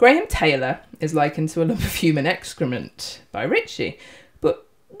 Graham Taylor is likened to a lump of human excrement by Richie. But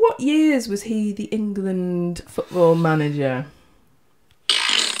what years was he the England football manager?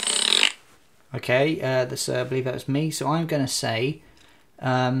 Okay, I believe that was me. So I'm going to say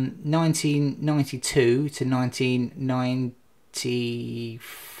 1992 to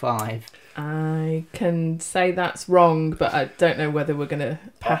 1995. I can say that's wrong, but I don't know whether we're going to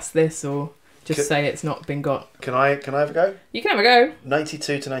pass this or just say it's not been got. Can I have a go? You can have a go.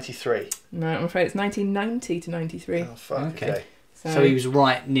 92 to 93. No, I'm afraid it's 1990 to 93. Oh, fuck. Okay. So he was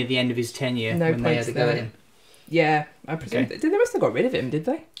right near the end of his tenure when they had to go at him. Yeah, I presume. Okay. They must have got rid of him, did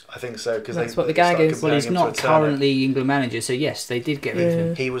they? I think so. Because That's what the gag is. Well, he's not currently England manager, so yes, they did get rid of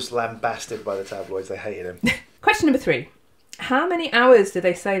him. He was lambasted by the tabloids. They hated him. Question number 3. How many hours did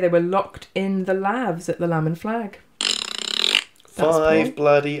they say they were locked in the labs at the Lamb and Flag? 5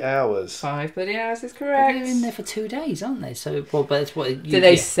 bloody hours. 5 bloody hours is But correct. they're in there for 2 days, aren't they? So, well, but that's what. Did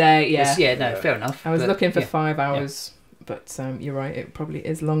they say? Yeah. No, fair enough. I was looking for 5 hours, but you're right, it probably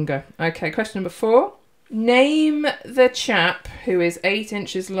is longer. Okay, question number 4. Name the chap who is 8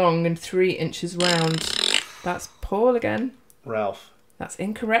 inches long and 3 inches round. That's Paul again. Ralph. That's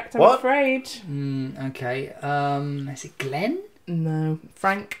incorrect, I'm What? afraid. Okay. Is it Glenn? No,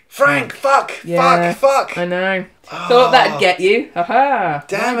 Frank. Fuck! Yeah. Fuck! I know. Thought that'd get you. Haha.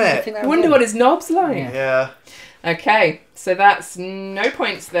 Damn it! I wonder what his knob's like. Yeah. Okay, so that's no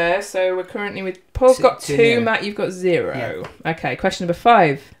points there. So we're currently with Paul's got 2, Matt, you've got 0. Yeah. Okay, question number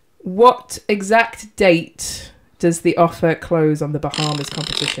 5. What exact date does the offer close on the Bahamas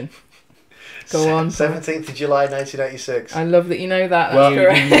competition? Go on. 17th of July 1986. I love that you know that. That's Well,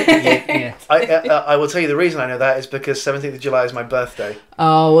 correct. I will tell you the reason I know that is because 17th of July is my birthday.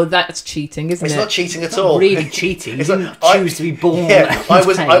 Oh, well, that's cheating, isn't It's it? not cheating at all. Really cheating. It's You like, didn't choose to be born. Yeah, I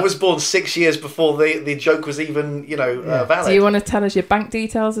today. was born 6 years before the joke was even valid. Do you want to tell us your bank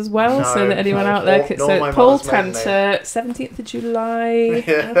details as well, No, so that anyone no, out there could? nor So my Paul mother's maiden Tanter, 17th of July.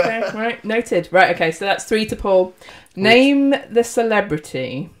 Yeah. Okay, right, noted. Right, okay, so that's 3 to Paul. Name the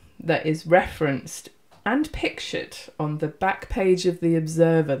celebrity that is referenced and pictured on the back page of The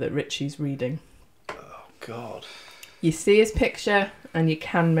Observer that Richie's reading. Oh, God. You see his picture and you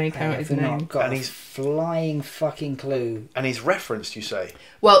can make out his name. Got And a he's- flying fucking clue. And he's referenced, you say?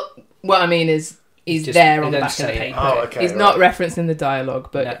 Well, what I mean is he's Just- there they on the don't back of the say it. paper. Oh, okay, he's right. not referenced in the dialogue,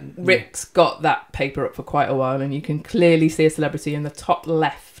 but No, Rick's got that paper up for quite a while and you can clearly see a celebrity in the top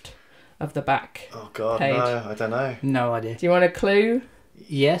left of the back. Oh God, page. no, I don't know. No idea. Do you want a clue?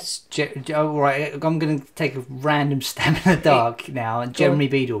 Yes. All right. I'm going to take a random stab in the dark now. Jeremy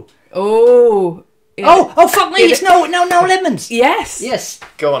Beadle. Oh. Oh, fuck me! It's no lemons. Yes. Yes.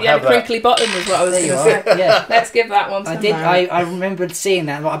 Go on, Yeah, have the crinkly bottom was what I was There going you to say. Yeah. Let's give that one to I did. Matt. I remembered seeing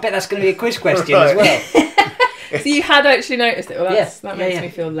that. I bet that's going to be a quiz question Right. as well. So you had actually noticed it. Well, Yes. that Yeah, makes yeah. me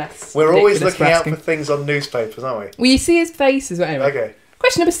feel less. We're always ridiculous looking out asking. for things on newspapers, aren't Well, you see his face as well. we? Anyway. Okay.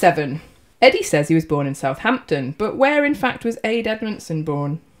 Question number 7. Eddie says he was born in Southampton, but where in fact was Ade Edmondson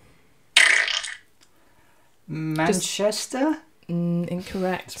born? Manchester.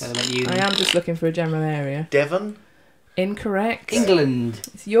 Incorrect. That's better than you. I am just looking for a general area. Devon. Incorrect. England.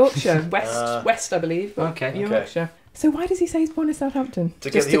 It's Yorkshire, west, I believe. But Okay. Yorkshire. So why does he say he's born in Southampton? To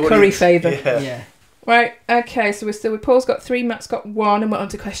Just get the a curry audience- favour. Yeah. Yeah. Right, okay, so we're still with Paul's got 3, Matt's got 1, and we're on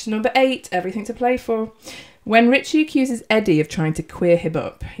to question number 8, everything to play for. When Richie accuses Eddie of trying to queer him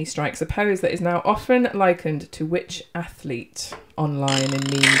up, he strikes a pose that is now often likened to which athlete online in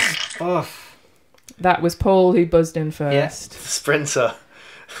memes? Oh. That was Paul who buzzed in first. Sprinter.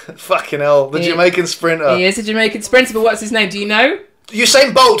 Fucking hell. The He- Jamaican sprinter. He is a Jamaican sprinter, but what's his name? Do you know?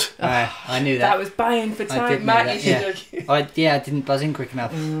 Usain Bolt. I knew That that. was buying for I time. did know Matt, that, you should yeah. have... I didn't buzz in quick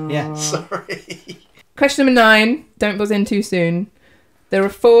enough. Yeah. Sorry. Question number 9. Don't buzz in too soon. There are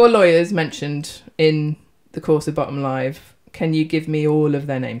 4 lawyers mentioned in the course of Bottom Live. Can you give me all of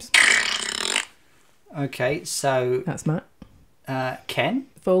their names? Okay, so That's Matt. Ken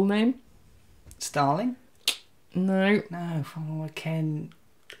Full name? Starling. No. No, Ken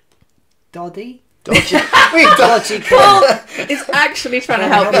Doddy. Dodgy. Dodgy Ken. Paul is actually trying to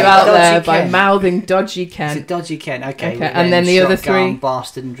help you out Dodgy there by Ken. mouthing Dodgy It's a Ken. Dodgy Ken. Okay. Okay, and then the other Shotgun, 3?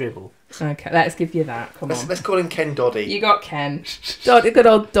 Bastard and Dribble. Okay, let's give you that. Come on. Let's call him Ken Doddy. You got Ken. Good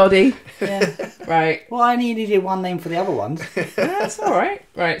old Doddy. Yeah. Right. Well, I only needed one name for the other ones. That's all right.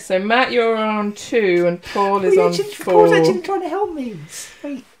 Right, so Matt, you're on 2 and Paul is on 4. Paul's actually trying to help me.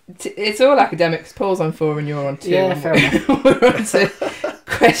 Sweet. It's all academics. Paul's on 4 and you're on 2. Yeah, fair enough. We're on to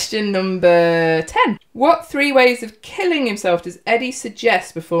question number 10. What 3 ways of killing himself does Eddie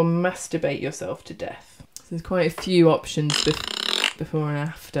suggest before masturbate yourself to death? So there's quite a few options before and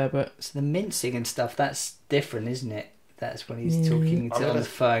after, but... So the mincing and stuff, that's different, isn't it? That's when he's talking on the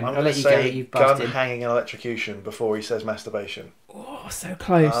phone. I'm I'll going let to you go. say You've gun, busted. hanging, and electrocution before he says masturbation. Oh, so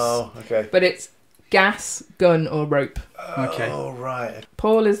close. Oh, okay. But it's gas, gun or rope. Okay. Oh, right.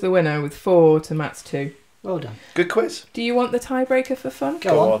 Paul is the winner with 4 to Matt's 2. Well done. Good quiz. Do you want the tiebreaker for fun?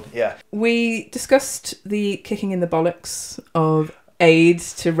 Go on. Yeah. We discussed the kicking in the bollocks of Ade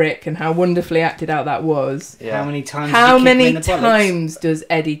to Rick and how wonderfully acted out that was. Yeah. How many times? How did you kick him many in the bollocks? times does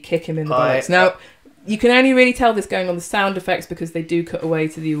Eddie kick him in the bollocks? Now, you can only really tell this going on the sound effects because they do cut away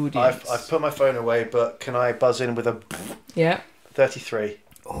to the audience. I've put my phone away, but can I buzz in with a Yeah. 33?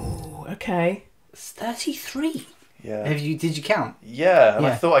 Oh, okay. It's 33. Yeah. Did you count? Yeah, and I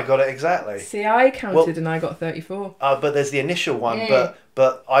Yeah. thought I got it exactly. See, I counted and I got 34. But there's the initial one,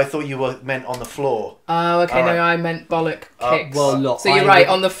 but I thought you were meant on the floor. Oh, okay. All No, right. I meant bollock kicks. Well, look, so you're right.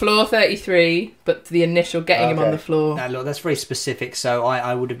 On the floor, 33, but the initial getting him on Okay. the floor. No, look, that's very specific. So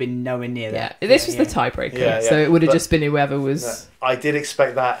I would have been nowhere near Yeah, that. this was the tiebreaker, Yeah, yeah. so it would have But- just been whoever was. No, I did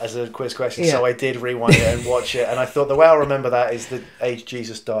expect that as a quiz question, Yeah. so I did rewind it and watch it, and I thought the way I'll remember that is the age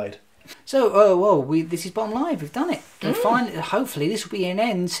Jesus died. So, this is Bottom Live. We've done it. And finally, hopefully, this will be an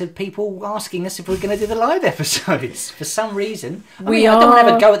end to people asking us if we're going to do the live episodes. For some reason, I don't want to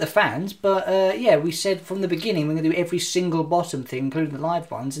have a go at the fans, but we said from the beginning we're going to do every single bottom thing, including the live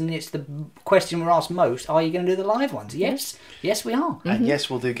ones. And it's the question we're asked most: are you going to do the live ones? Yes, yes, we are. And yes,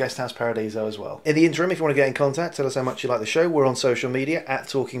 we'll do Guest House Paradiso as well. In the interim, if you want to get in contact, tell us how much you like the show. We're on social media at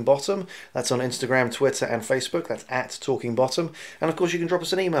Talking Bottom. That's on Instagram, Twitter, and Facebook. That's at Talking Bottom. And of course, you can drop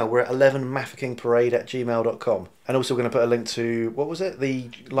us an email. We're at 11maffakingparade@gmail.com. And also, we're going to put a link to what was it? The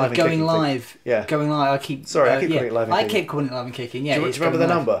live and Going kicking live. Thing. Yeah. Going live. I keep calling it live and I kicking. keep calling it live and kicking. Yeah. Do you it's remember the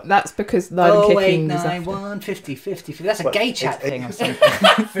going live. number? That's because live and kicking was 0891 50 50. That's a What? gay chat thing or something.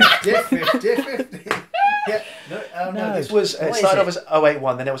 50. Yeah. No, this was. It What started off is as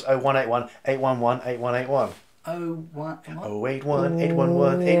 081, then it was 0181 811 8181. What? 081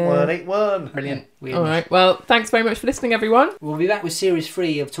 811 8181. Brilliant. All right. Well, thanks very much for listening, everyone. We'll be back with series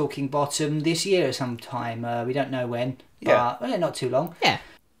 3 of Talking Bottom this year sometime. We don't know when. Yeah. But not too long. Yeah.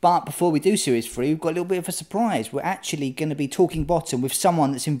 But before we do series 3, we've got a little bit of a surprise. We're actually going to be talking Bottom with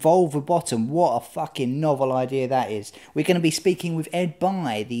someone that's involved with Bottom. What a fucking novel idea that is. We're going to be speaking with Ed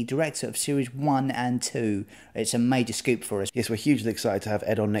Bye, the director of series 1 and 2. It's a major scoop for us. Yes, we're hugely excited to have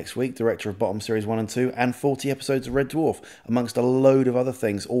Ed on next week, director of Bottom series 1 and 2, and 40 episodes of Red Dwarf, amongst a load of other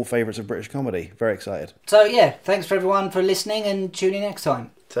things, all favourites of British comedy. Very excited. So yeah, thanks for everyone for listening and tune in next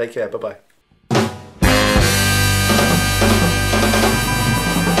time. Take care. Bye-bye.